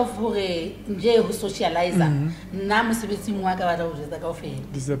terms of hore nje ho socializer nna mosebetsing wa ka ba tla o jetsa kaofela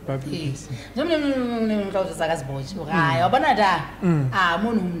ka o jetsa ka seboch o ga bona da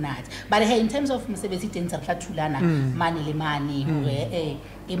mo no mnat but in terms of mosebetsi teng tsa tla thulana mane le mane hore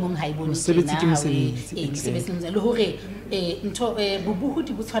e mong ha ibone mosebetsi le hore ntho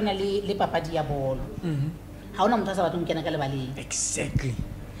bobuhudi bo tshwana le papadi ya bolo ha ona motho a sa batla go kena ka lebaleng exactly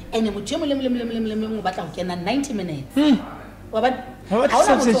ene motho mo le mo batla go kena 90 minutes wa ba ha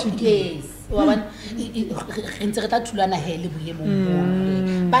ona motho yes wa ba ntse re tla thulana hele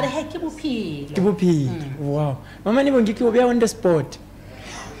boemong but he ke bophelo wow Mamane Bongile ke o bea on the spot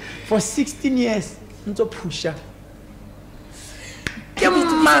for 16 years ntso pusha ke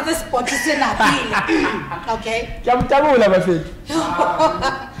mma the spot se na pele okay ke mtabola ba fethu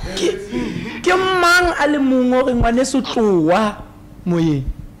ke mang a le mong o re ngwane se tloa moyeng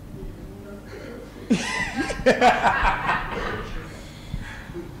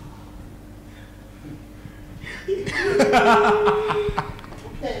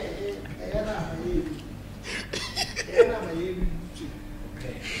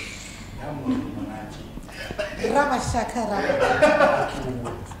raba shakara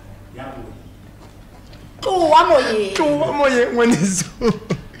tloa moyeng ngwaneso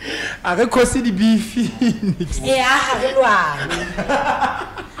a re khosi di beefi ha re lwane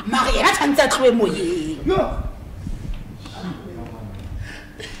mare yena tshwantse a tloe moyeng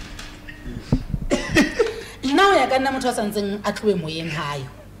nna o ya ka nna motho a santseng a tloe moyeng hayo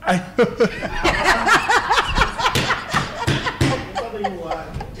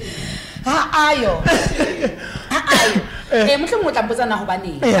ayo motlho mo tla mpotsana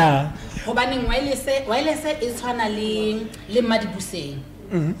hobaneng wireless e tshwana le madibuseng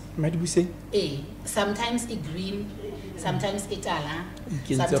madibuseng sometimes it green sometimes it tala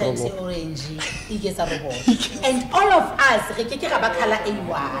sometimes it orange it gets a robot and all of us re ke ra ba color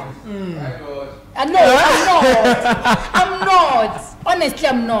A1 no I'm not honestly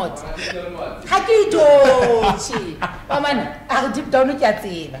I'm not ha ke dochi mama a deep down ke a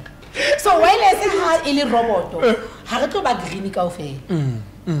tseba so wireless ha ile robot ha re tlo ba green kaofela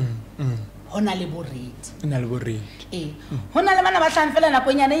hona le bo red hona le bana ba tlang fela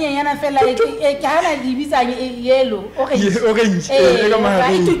nako nyana fela ke hana di bitsa yellow orange ka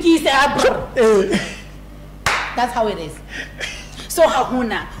mahare itukise that's how it is so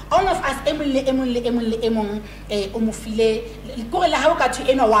hona all of us emong o mo file go le ha o ka thu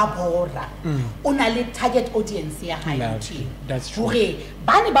eno wa bora ona le target audience ya hae that's true hore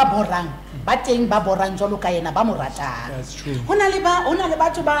bane ba borang ba teng ba borang jolo ka yena ba mo ratang that's true hona le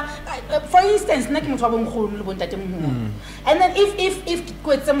batho ba for instance nna ke motho wa bongkholo le bontate mong and then if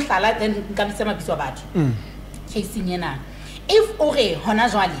kwetse mhlala then nka bitsa mabitso a batho case nyena if ore hona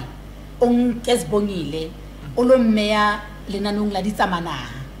jwale o nke Sibongile o lo mmeya lenanong la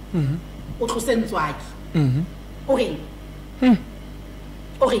ditsamanaga o tlose ntswaki o reng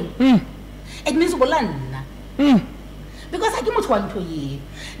it means o bola nna because ha ke motho wa ntho ye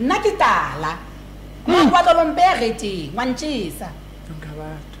nna ke tala wa tlolompe reteng wa ntshisa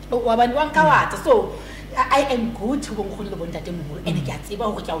wa bana wa nkawata so I am good go ngkhoni le bontate moholo ene ke a tseba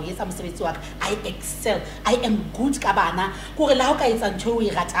hore ke a o etsa mosebetsi wa ka I excel I am good ka bana gore la ho ka etsa ntho o e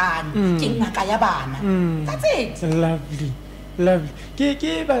ratang ke ngaka ya bana that's it lovely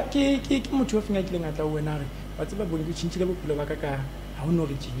ke motho o fenga ke le ngata o wena re wa tseba bone ke tshintshile bophelo ba ka ka ha o no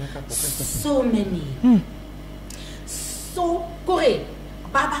re tsina ka poka so many so gore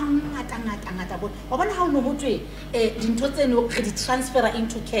ba ngata bona wa bona ha o no hotswe dintho tseno re di transfer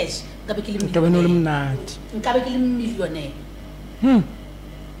into cash nkabe ke le millionaire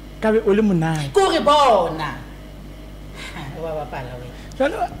kabe o le monate gore bona wa bapala we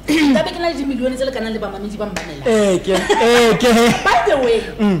jalo nkabe ke na le dimilione tse le kana le ba mamedi ba mbanela by the way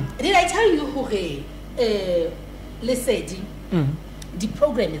did I tell you hore Lesedi di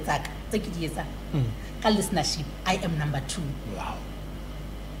program tsaka tse ke di etsa ka listenership I am number 2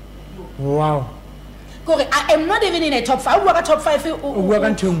 wow Kore I am not even in a top 5 wa ka top 5 wa ka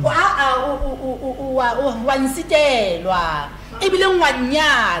nthong wa nsitelwa ebile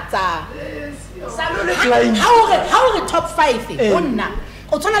ngwanyatsa how re top 5 onna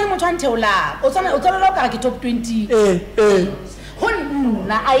o tsona le motho a ntheola o tsona lo ka ke top 20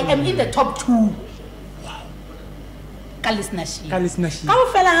 honna I am in the top 2 ka listenership ka o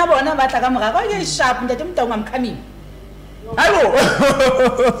fela ha bona ba tla ka morago ke sharp ntate mtangwa I'm coming hello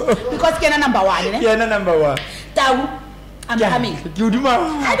because kena number 1 number 1 Tau I'm coming ke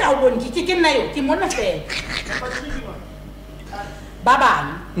uduma I don't want ke nna yo ke mona fe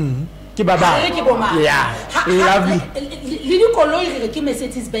baba ke baba ke boma yeah lovely le di koloi re ke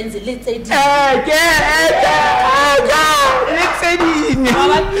Mercedes Benz le tse di Lesedi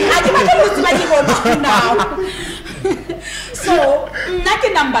a ke ba ke lutsi ba di bona now so nna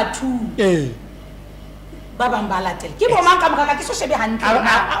ke number 2 ba bang ba latela ke bo mang ka moka ke so shebe hantle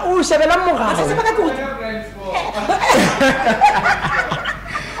o shebela morago se ba ka ke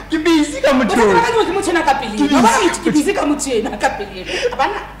ke busy ka motho ke motshena ka pele ba ke busy ka motshena ka pele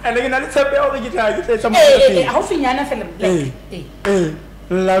abana ene ke na le tshepe hore ke tla tsa ha o finyana fela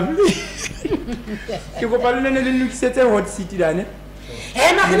lovely ke go palone le lokisetse hot city dane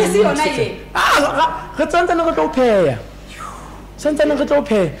ma ke se yona ye re tsantana go tlo pheya santana go tlo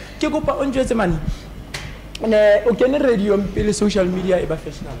pheya ke kopa o ntjetse mani o kene radio pele social media e ba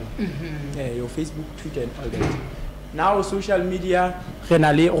fashionable your Facebook Twitter and all that now social media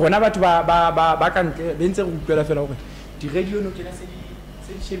rena le rona batho ba ka ntle be ntse go utlwela fela hore di radio no kena se di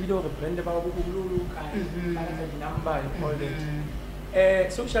shebile hore brand ba go bololo ka ba ka di number all that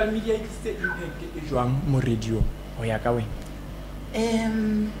social media e tlise impact e jwang mo radio ho ya ka wena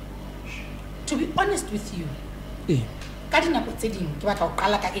to be honest with you ka dinako tse ding ke batla go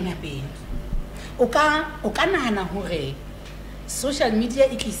qala ka ena pele o ka nahana hore social media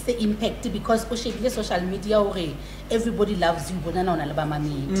it is the impact because o shebile social media hore everybody loves you bona na ona le ba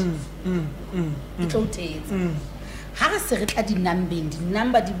mamedi it all takes ha re se re tla di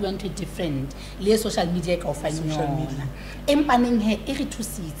number di buang to different le social media ka o fanyona empaneng he e re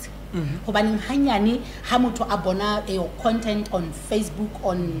thusitse hobaneng hanyane ha motho a bona your content on Facebook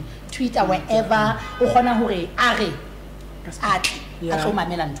on Twitter wherever o gona hore a re a tlo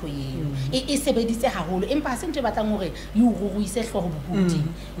mamela ntho eo e sebedise haholo empa ha se ntwe batlang hore you ruruise hloho bobudi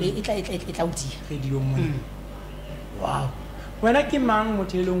e tla udia radio mona wow wena ke mang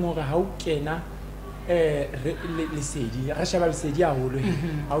motho e leng hore ha o kena Lesedi ra sheba Lesedi haholo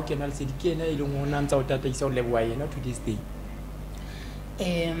ha o kena Lesedi ke ena e leng hona ntsa o tataisa o leboa yena to this day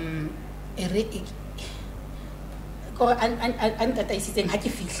ko an tataisitseng ha ke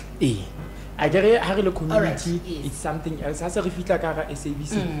fihla I get it, ha re le community it's something else ha se re fitla ka ga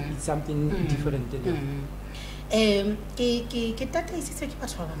SABC it's something different ke tataisitswe ke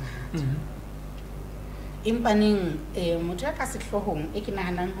batho ba bangata empaneng motho ya ka sehlohong e ke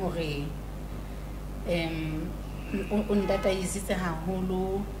nahanang hore o ntataisitse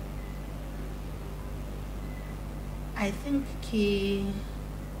haholo I think ke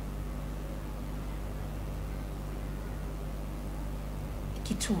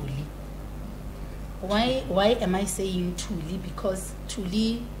Thuli. Why am I saying Thuli? Because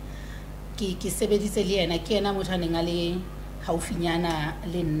Thuli ke sebedise le yena ke yena motho a neng a le haufinyana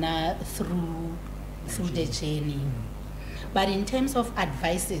le nna through the journey. But in terms of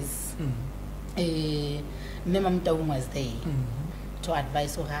advices, Mema Mtaung was there to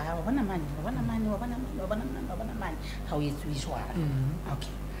advise her. Wabana mani, how is visual.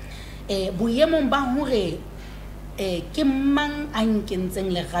 Okay. Boyemo ba hore ke mang a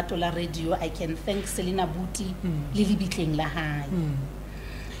nkentseng lerato la radio. I can thank Selina Buti le lebitleng la hae.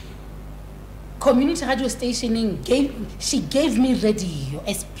 Community radio stationing she gave me radio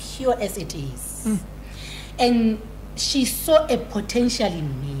as pure as it is. And she saw a potential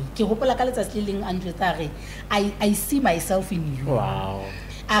in me. Ke hopola ka letsatsi le leng Andrew tare I see myself in you. Wow.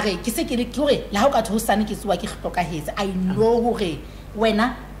 Are ke se ke le hore la ha o ka thosane ke tswa ke hlokahetse. I know hore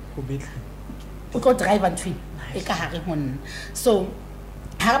wena o tlo drive and trip e ka hare honna. So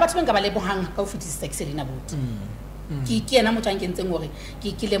ha batho ba nka ba lebohang ka o fitisa Selina Buti. Ki ena motho a nkentseng hore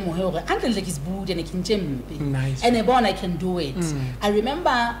ke le mohe hore uncle le ke sbude ene ke ntse mpe. And I born I can do it. I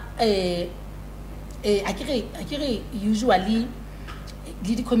remember akere usually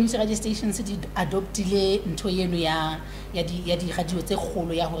the community radio stations di adoptile ntho yeno ya di radio tse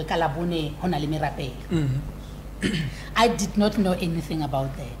kgolo ya hore ka labone hona le merapelo. I did not know anything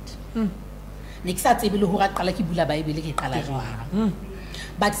about that. Ne ke sa tsebe le hore a qala ke bula Bible ke qala jwang.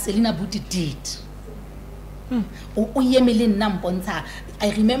 But Selina Buti did. O yemele nna mpontsha.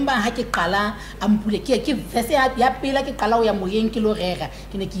 I remember ha ke qala ampule ke verse ya pela ke qala o ya moyeng ke lo rega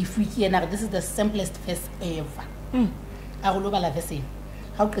ke ne ke ifuki ena this is the simplest verse ever. A go lo bala verse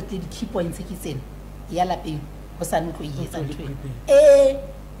ha o qetile di key points ke tsena ya lapeng ho sa ntlo yetsa ntwe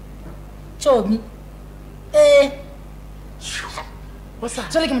chomi what's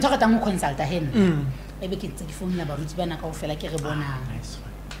so le ke motho ka tang consulta hen ebe ke ntse ke phone na baruti bana ka ofela ke re bona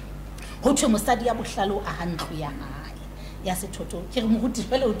ho thwe mosadi ya bohlalo a hantlo ya hae ya sethotho ke re moruti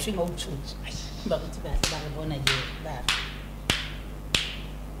fela o thweng o tshotse baruti ba re bona je ba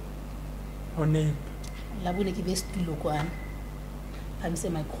one la bone ke be stulo kwana phamise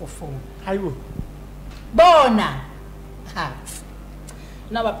microphone hayibo bona ha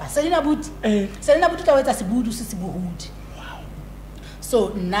na ba Selina Buti Selina Buti tla wetsa sebudu se sebuhudi. So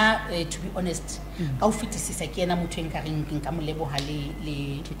na to be honest ka o fitisisa ke ena motho enkareng ke nka moleboha le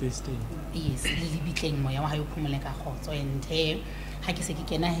yes le lebitleng moya wa hae o phumole ka khotso and ha ke se ke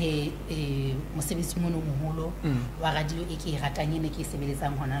kena he mosebetsi mono moholo wa radio e ke ratang ene ke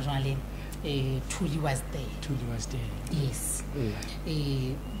sebeletsang hona jwale Truly was there. Yes.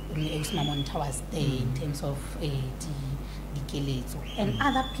 Monta was there in terms of the keletso and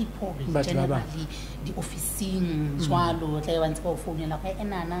other people generally the officing jwalo tla ba ntse ba founela ka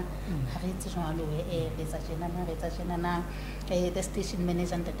enana ha re tse jwalo re tsa tjena the station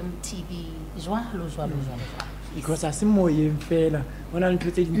manager ntate TV jwalo because a se moyeng fela hona le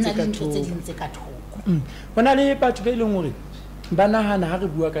ntse dintse ka thoko hona le batho ba ileng hore ba nahana ha re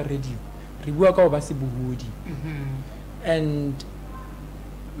bua ka radio re bua ka o ba se bohodi and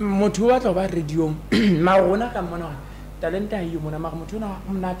motho wa tla ba radio ma rona ka mona talenta hiyo mona ma motho na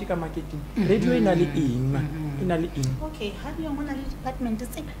mnati ka marketing radio ina le eng okay radio hona le department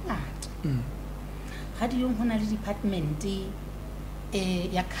tse ngata radio hona le department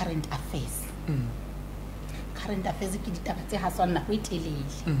ya current affairs ke ditaba tse haswana ho itelele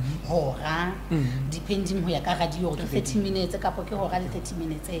hora depending ho ya ka radio ke 30 minutes kapa ke hora le 30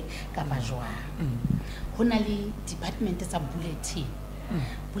 minutes kapa jwang hona le department tsa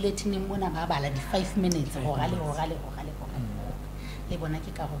bulletin mona ba bala di 5 minutes hora le bona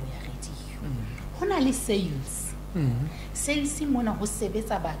ke karolo ya radio hona le sales mona ho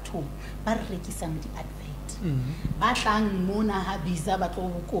sebetsa batho ba rekisang di advert ba tlang mona ha biza ba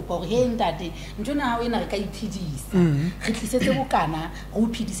tlo kopa hore he ntate ntona ha wena re ka iphidisa re tlisetse bokana go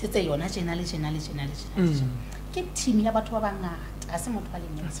iphidisetse yona tjena le ke team ya batho ba bangata ha se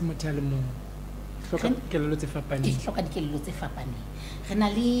motho a le mong hloka dikelello tse fapaneng re na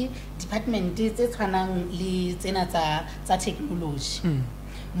le department tse tshwanang le tsena tsa technology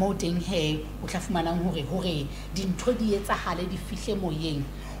mo teng he o tla fumanang hore dintho di etsahale di fihle moyeng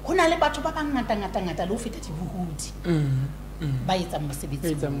hona le batho ba bangata le ho feta dibuhudi ba etsa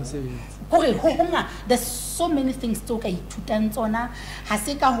mosebetsi hore ho honga there's so many things to ka ithutang tsona ha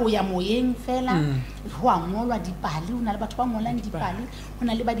se ka ho ya moyeng fela ho a ngolwa dipali hona le batho ba ngolang dipali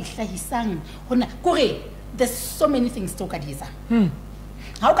hona le ba di hlahisang hona kore there's so many things to ka di etsa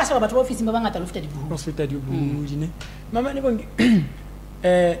ha o ka sheba batho ba office ba bangata le ho feta dibuhudi ne mama ne bonke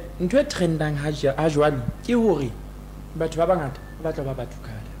ntwe trendang ha jwale ke hore batho ba bangata ba tla ba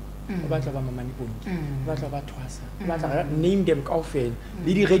bathukala ba tla ba mamane bonke ba tla ba thwasa ba tla name them kaofela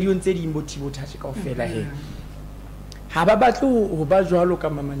le di radio tse di imbotibo touch kaofela he ha ba batle ho ba jwalo ka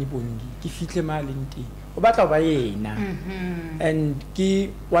mamane bonke ke fihle maleng teng o batla ba yena and ke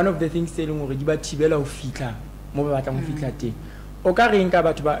one of the things tse leng hore di ba thibela ho fitla mo ba batlang ho fitla teng o ka reng ka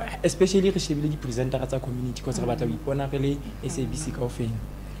batho ba especially re shebile di presenters tsa community because re batla ho ipona re le SABC kaofela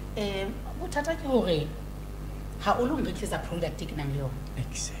bothata ke hore ha o lo nrekisa product ke nang le yona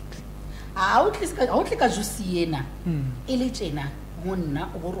exactly a o tle ka juice ena e le tjena mo nna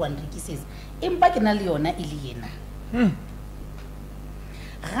o bo rwan rekisetse empa ke na le yona e le yena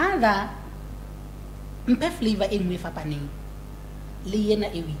rather mpe flavor e nngwe fapaneng le yena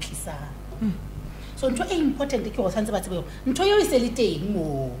e o itlisang so ntho e important ke go tshwantse ba tsebe ntho eo e se le teng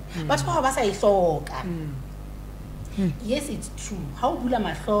mo batho ba sa e hloka yes it's true ha o bula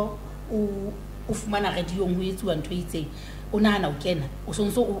mahlo o fumana radio ho etsuwa ntho e itseng o nahana o kena o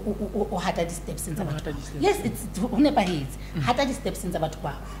sontso o hata di steps tsa batho yes it's o nepahetse hata di steps tsa batho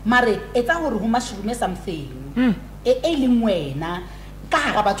ba mare etsa hore ho mushroom something e leng wena ka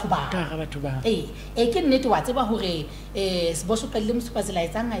hara batho ba ke nnete wa tseba hore Sibosho pele Mosupatsela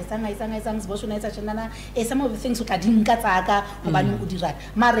etsang Sibosho na etsa tjena some of the things o tla dinka tsaka hobane o dira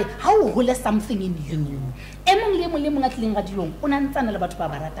mare ha o hole something in you emong le mong a tlileng ga dilong o nantsana le batho ba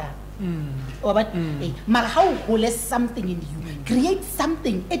barata o ba mara ha o hole something in you create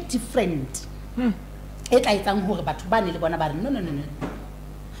something different e tla etsang hore batho ba ne le bona ba re no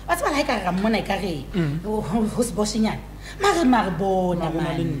ba tsaba la ka ga mona e ka re ho Siboshinyana mare bona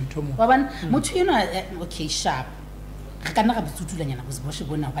ba ban motho ena okay sharp re kana ga bitsutulanyana go Siboshe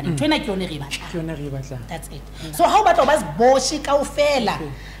bona ba ntho ena ke yone re batla that's it so how batho ba Siboshe kaofela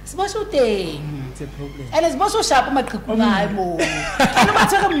Siboshe o teng it's a problem and Siboshe sharp maqhiqo ngae mo ke ba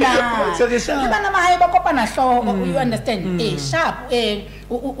tsere mna ke bana mahae ba kopana hlo you understand sharp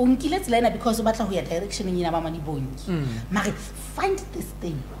o nkile tsela because o batla ho ya direction ena ba mani bonki mare find this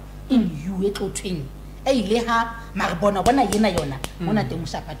thing in you e tlothweng le ha mare bona yena yona mona teng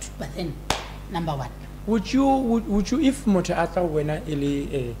shapa two but then number 1 would you if motho a tla wena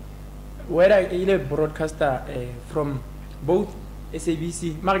ile whether ile broadcaster from both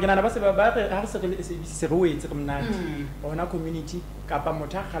SABC mare ke nana ba se ba re ha se le SABC se re wetse ke mna ona community kapa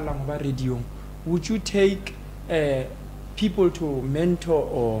motho a kgallang ho ba radio would you take people to mentor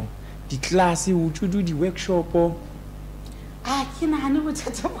or the class would you do the workshop or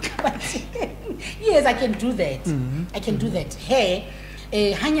yes, I can do that. I can do that. Hey,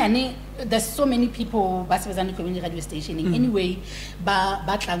 hanyane, there's so many people basebazani community radio station anyway,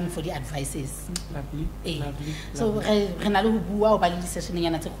 batlang for the advices. Lovely. So renalo bua o ba le session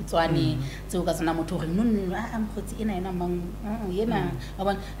yana tse khutswane tse o ka tsona motho re no am khotsi ena mang yena ba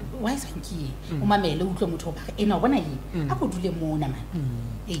bona why sanki o mamele o tlo motho ba ena bona yi a go dule mona man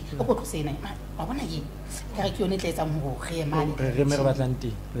o go tsena ba bona yi ka re ke yone tletsa mo re mane re me re batlang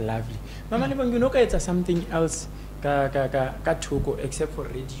teng lovely mama le bang you know ka etsa something else ka thoko except for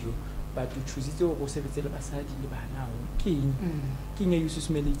radio but you choose it go sebetsa le basadi le bana ke eng e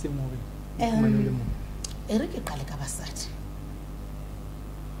susumeletse mo re re ke qale ka basadi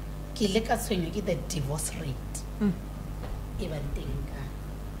ke le ka tshwenyo ke the divorce rate e ba teng ka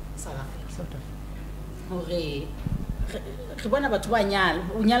South Africa hore re bona batho ba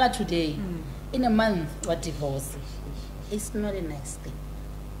nyala today in a month what divorce is not a nice thing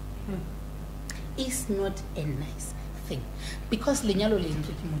it's not a nice thing because lenyalo le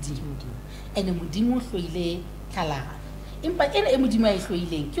ntse ke modimo and modimo hloile tlala impa ena e modimo a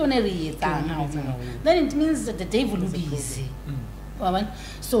hloileng ke yone re etsang then it means that the devil will be busy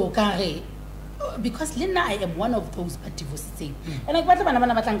so kare because Lena I am one of those but divorcing and I batla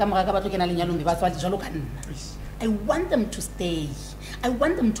bana batlang ka moga ka batlo kena lenyalo me ba tswa jalo ka nna I want them to stay I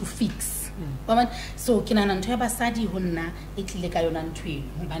want them to fix so ke nana ntho ya basadi ho nna e tlile ka yona ntwe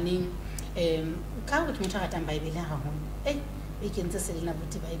hobane ka go ke motho a ratang Bible ha ho e kentse selena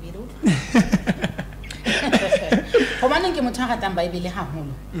buti Bible hobane ke motho a ratang Bible ha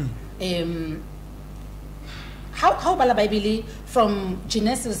holo how bala Bible from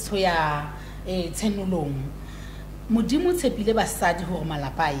Genesis to ya tsenulong modimo tshepile basadi hore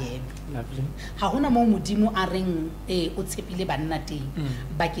malapa a yena lovely ha hona mo modimo a reng o tshepile banna teng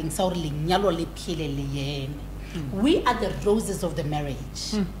bakeng sa hore lenyalo le phele le yena we are the roses of the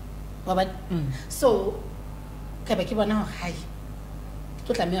marriage so ka ba ke bona hore hai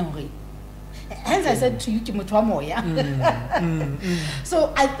to tlameha hore as I said to you ke motho wa moya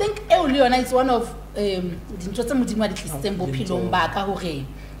so I think Leona is one of dintho tse modimo a di tlisitseng bophelong ba ka hore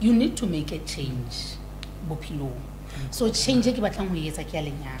you need to make a change bophelong so change ke batlang ho etsa ke ya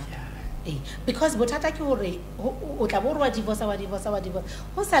lenyalo because bothata ke hore o tla bo re wa divorce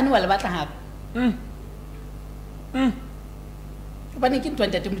ho sane wa le batla hape bane ke ntwa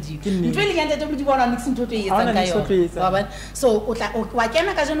ntate modimo ntwe le ntate modimo bona mix ntho tse etsang ka yona so o tla wa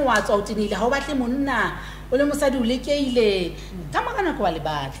kena ka jeno wa tswa o tenile ha o batle monna o le mosadi o lekeile ka magana ko wa le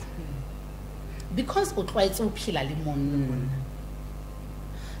batla because o tloetse o phela le monna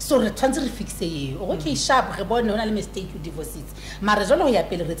so re tshwantse re fixe ye okay sharp re bone ona le mistake you divorces mara jalo ho ya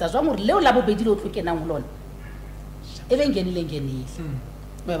pele re tsa jwa gore leo la bobedi le o tlokenang ho lona e be ngenile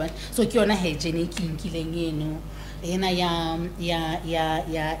So ke yona he journey ke nkileng eno ena ya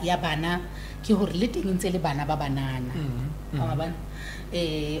bana ke hore le teng ntse le bana ba banana wa bona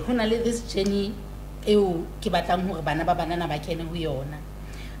hona le this journey eo ke batlang hore bana ba banana ba kene ho yona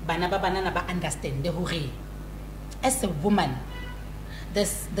bana ba banana ba understand hore as a woman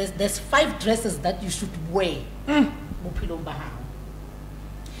there's 5 dresses that you should wear bophelong ba hao,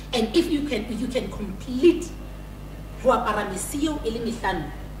 and if you can complete ho apara mesio e le mehlano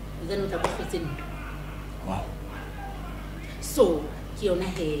then o tla bofetseng. Wow. So ke yona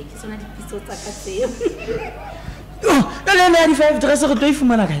he ke sona dipiso tsa ka tseo le di 5 dress re tlo e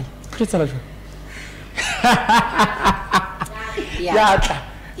fumana kae ke tsela jwa ya tla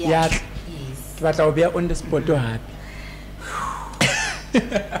yes ke batla o bea on the spot o happy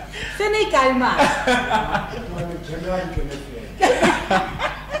sene calma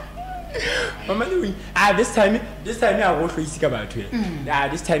mama le this time ya go hloisi ka batho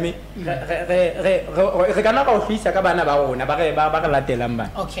this time re kana ka o hloisa ka bana ba rona ba re latelang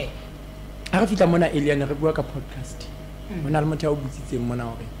bana. Okay, ha re fitla mona Eliane re bua ka podcast mona le motho a o butsitseng mona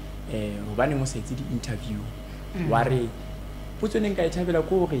hore hobane mo setsi di interview wa re potso neng ka ithabela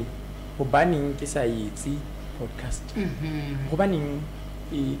ko hore hobaneng ke sa yetsi podcast hobaneng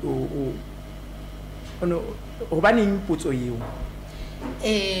hobaneng potso eo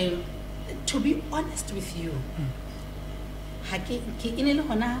to be honest with you ha ke ine le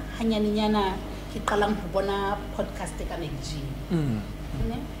hona hanyanenyana ke qalang ho bona podcast ka magazine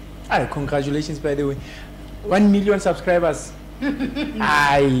congratulations by the way 1 million subscribers.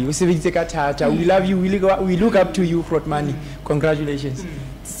 Ai o sebeditse ka thata. We love you, we look up to you Frotmani. Congratulations.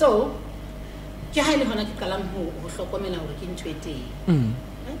 So ke ha ile hona ke qalang ho hlokomela hore ke ntwe teng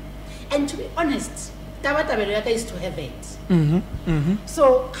and to be honest tabatabelo ya ka is to have it.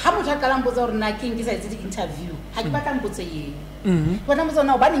 So ha motho a qalang botsa hore na ke sa itse di-interview ha ke batlang botse ye bona motsa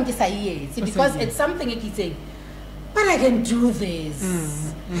na ba neng ke sa etse because it's something e ke itseng but I can do this.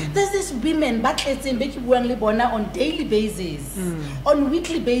 There's this women ba tletseng be ke buang le bona on daily basis, on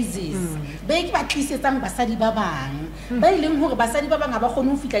weekly basis. Be ke ba tlisetsang basadi ba bang ba ileng hore basadi ba bang ha ba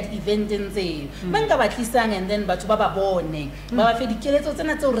kgone ho fitla di-eventeng tseo ba nka ba tlisang and then batho ba ba bone ba ba fe dikeletso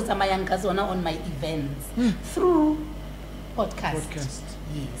tsena tseo re tsamayang ka tsona on my events through podcast.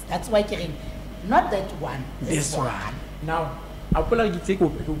 Yes, that's why ke reng not that one, this one. Now apola ke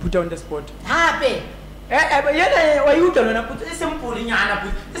tseko go put on the spot hape yena wa yuta lona putso e sempole nyana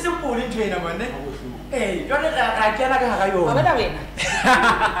putso e sempole ntwena mane yona ra kena ka ga yona ba bana wena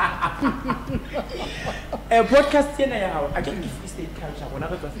podcast yena ya hao a ke free state culture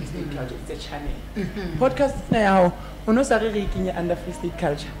bona re tswa free state culture it's a channel podcast na ya hao ono sa re ikinya under free state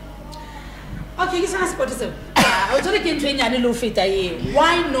culture. Okay, ke sana sport se o tsore ke ntwenyane lo feta ye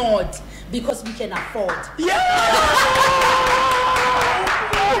why not because we can afford.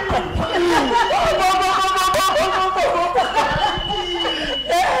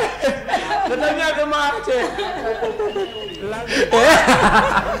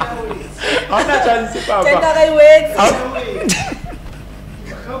 Ona chance papa. Tenda ga iwetsi.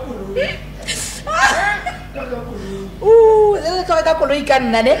 Le ka koloi ka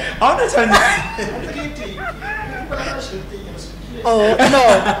nna ne. Ona chance. Oh no,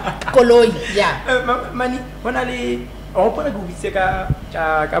 koloi yeah. Mani bona le o pona go bitse ka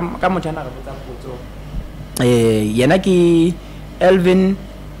motjana re botsa potso. Yena ke Elvin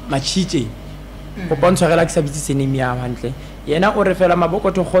Machiche. Go bontsha re la ke sa bitse senemi ya hantle. Yena o re fela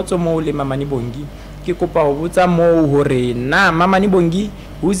mabokoto khotso mo le Mamani Bongi. Ke kopa ho botsa mo hore na Mamani Bongi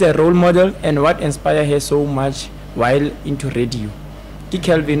who's a role model and what inspire her so much while into radio. Ke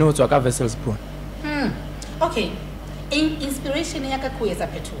Kelvin o tswa ka Wesselsbron. Okay. Inspiration ya ka ko etsa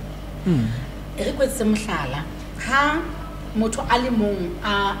phetho. Re kwetse mohlala ha motho a le mong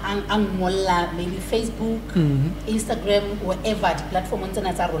a ngolla maybe Facebook, Instagram, whatever the platform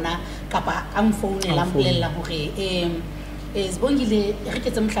tsena tsa rona kapa a mfounela mpolella hore Sibongile re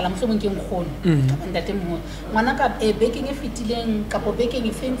ketse mohlala mohlomong ke nkgono kapa ntate mo ngwana ka baking e fitileng kapa baking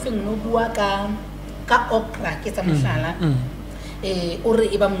e feng no bua ka okra ke tsa mohlala o re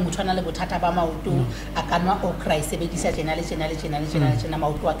eba motho ana le bothata ba maoto a kanwa okra e sebedisa tjena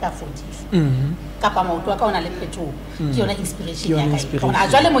maoto a ka fodile kapa maoto a ka ona le phetho ke yona inspiration ya ka ona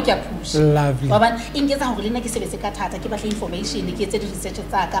jwale mo ke a push ba ba ingeza hore lena ke sebetse ka thata ke batla information ke etse di research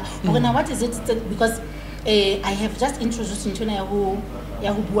tsa ka hore na what is it because I have just introduced into ya ho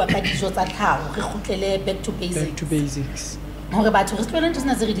bua ka dijo tsa tlhaho re khutlele back to basics hore batho re tswela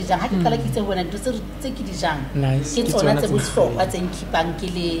ntse re di jang ha ke qala ke itse bona ntse tse ke di jang ke tsona tse bohlokwa tse nkipang ke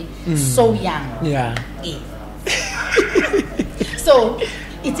le so young so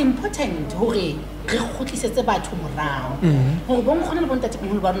it's important hore re khotlisetse batho morao hore bo nkgona le bo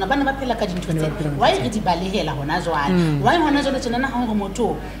ntatemogolo ba rona ba ne ba phela ka dintho tse why re di balehela hona jwale why hona jwale tjena na ha hore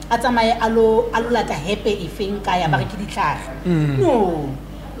motho a tsamaye a lo lata hepe efeng ka ya ba re ke ditlhage no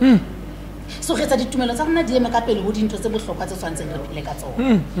so re tsa ditumelo tsa rona di eme ka pele ho dintho tse bohlokwa tse tshwantseng re phele ka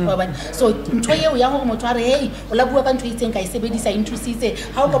tsona wa bona so ntho eo ya hore motho a re hey o la bua ka ntho itseng ka e sebedisa inthusitse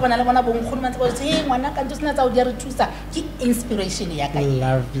ha o kopana le bona bo nkgono mantse ba tse hey ngwana ka ntho sena tsa o di re thusa ke inspiration ya ka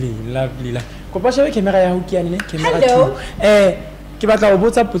lovely ko ba shebe camera ya ho kiane camera Hello. ke batla go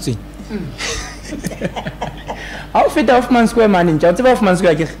botsa putseng ha o feta Hoffman Square man ntja o tseba Hoffman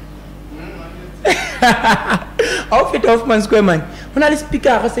Square ke ha o feta Hoffman Square man hona le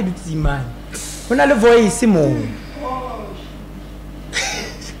speaker ga se dutse man hona le voice mo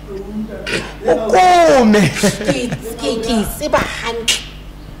o kome ke se ba hantle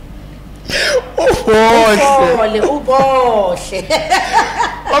o bohle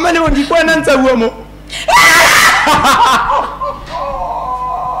mama ne mo di bona ntsa bua mo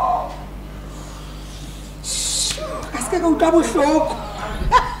aska ka utlwa bohloko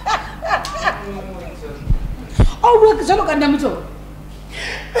o bua jalo ka nna motho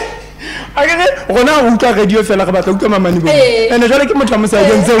akere gona o utlwa radio fela ga batla utlwa mamane bo ene jwale ke motho a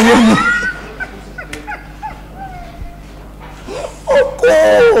mosadi ntse o yemo o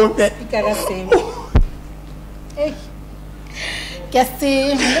kome ikara semo ke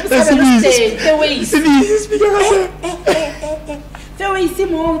se the way se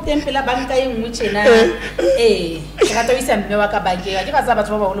mo tempela banka e nngwe tjena ke rata isa mme wa ka bankeng a ke ba tsa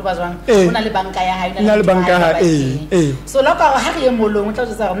batho ba baholo ba jwang ona le banka ya hae na le banka ha so la ka ha re ye molong o tla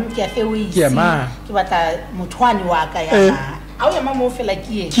tsa ke a fe o ise ke batla mothwane wa ka ya a o ya mama o fela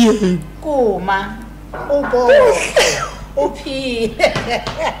ke ye koma o bo o phi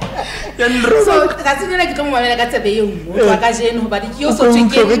so ka tsena ke tlo mo mamela ka tsebe e nngwe wa ka jeno ba di ke o so tsweng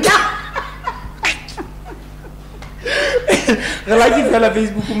re la ke fela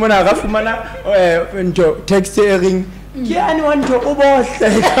Facebook mona ga fumana ntho text e ring ke ane wa ntho o bohle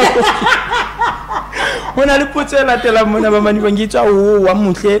hona le potso e latela mona ba mani ba ngitswa o wa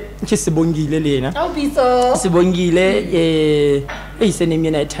muhle ke Sibongile lena o bitso Sibongile se name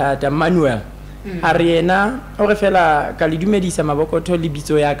yena thata Manuel a re yena o re fela ka le dumedisa mabokotho le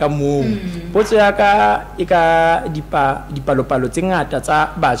bitso ya ka mo potso ya ka e ka dipalopalo tse ngata tsa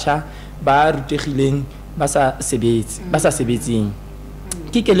batjha ba rutegileng ba sa sebetseng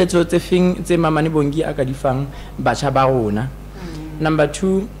ke keletso tse feng tse mamane bongi a ka di fang batjha ba rona number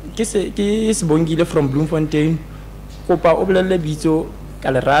 2 ke Sibongile from Bloemfontein kopa o bolelle bitso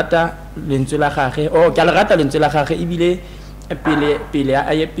ka lerata lentswe la gage ka lerata lentswe la gage ebile pele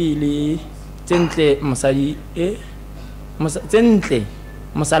a ye pele tsentle mosadi tsentle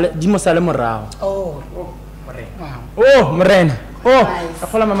mosale morao morena ka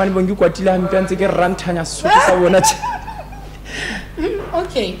gola mamane bongi kwatile hampe ntse ke ranthanya sotho sa bona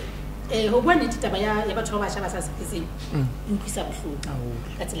okay ho bua nnete taba ya batho ba batjha ba sa sebetseng e utlwisa bohloko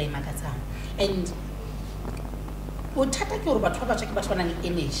ka tsela e makatsang and bothata ke hore batho ba batjha ke batho ba nang le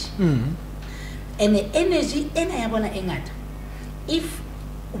energy and energy ena ya bona e ngata if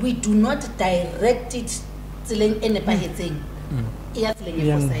we do not direct it tseleng e nepahetseng e ya tseleng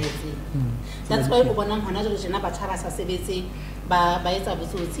e fosahetseng that's why o bona hona jalo jena batho ba sa sebetseng ba etsa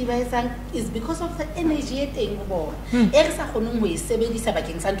botsotsi ba etsang is because of the energy e teng ho bona e re sa kgoneng ho e sebedisa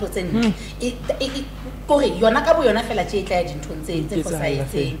bakeng sa ntho tse ntle kore yona ka bo yona fela tje e tla ya dinthong tse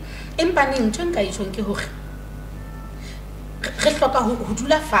fosahetseng empa neng ntho nka itshong ke hore re hloka ho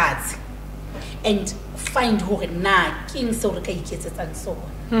dula fatshe and find hore na king se re ka iketsetsang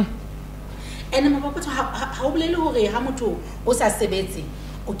sona and mabapatho ha o bolele hore ha motho o sa sebetse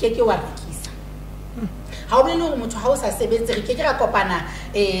o keke wa rekisa ha o bolele hore motho ha o sa sebetse re keke ra kopana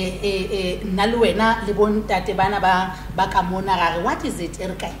nna le wena le bontate bana ba ka mona ra re what is it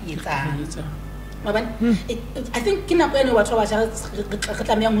re ka etsang I think ke nako ene batho ba tla re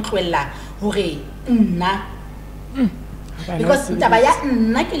tlameya ho tloella hore nna because taba ya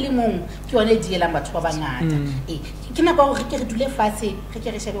nna ke le mong ke yone dielang batho ba bangata ke nako hore ke re dule fatshe re ke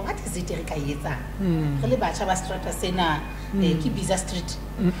re shebe what is it re ka etsa re le batjha ba strata sena ke Biza Street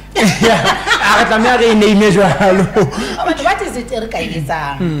a tlameya re name jwalo what is it re ka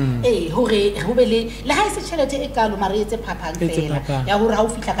etsa hore ho be le ha se tšhelete e kalo mare etse phapang fela ya hore ha o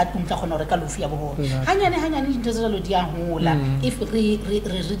fihla ka tung tla khona hore ka lofi ya boholo hanyane dintho tsa lo di a hola if re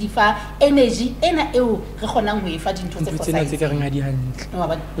difa energy ena eo re kgonang ho e fa dintho tse tse ka renga di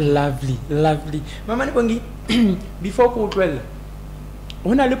hantle lovely mama ne bongi before ko utlwela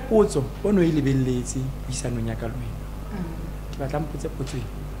hona le potso o no e lebelletse buisanong ya ka lwena ke batla mpotse potso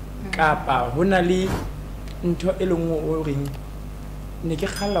kapa hona le ntho e lengwe o reng ne ke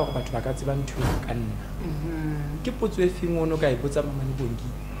kgalla gore batho ba ka tseba ntho ka nna ke potso e feng ono ka e botsa Mamane Bongi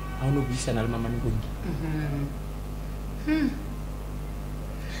ha o no buisana le Mamane Bongi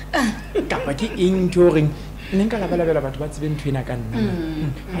kapa ke eng ntho gore ne nka labalabela batho ba tsebe ntho ena ka nna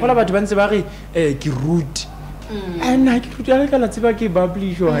gola batho ba ntse ba re ke root nna ke ruta ka la tseba ke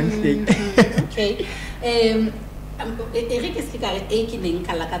publish hantle okay e re ke se ka re e ke neng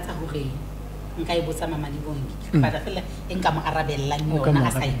ka lakatsa hore nka e botsa Mamane Bongi ba fela nka mo arabella yona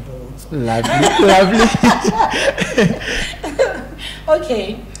a sa e botsa lovely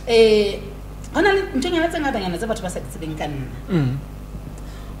okay hona le ntonyana tse ngatanyana tse batho ba sa tsebeng ka nna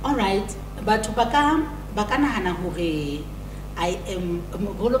all right batho ba ka nahana hore I am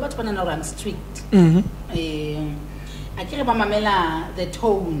bolo batho ba nana hore I'm strict akere ba mamela the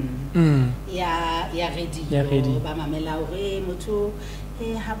tone ya radio ba mamela hore motho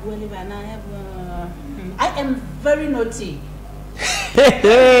ha bua le bana I am very naughty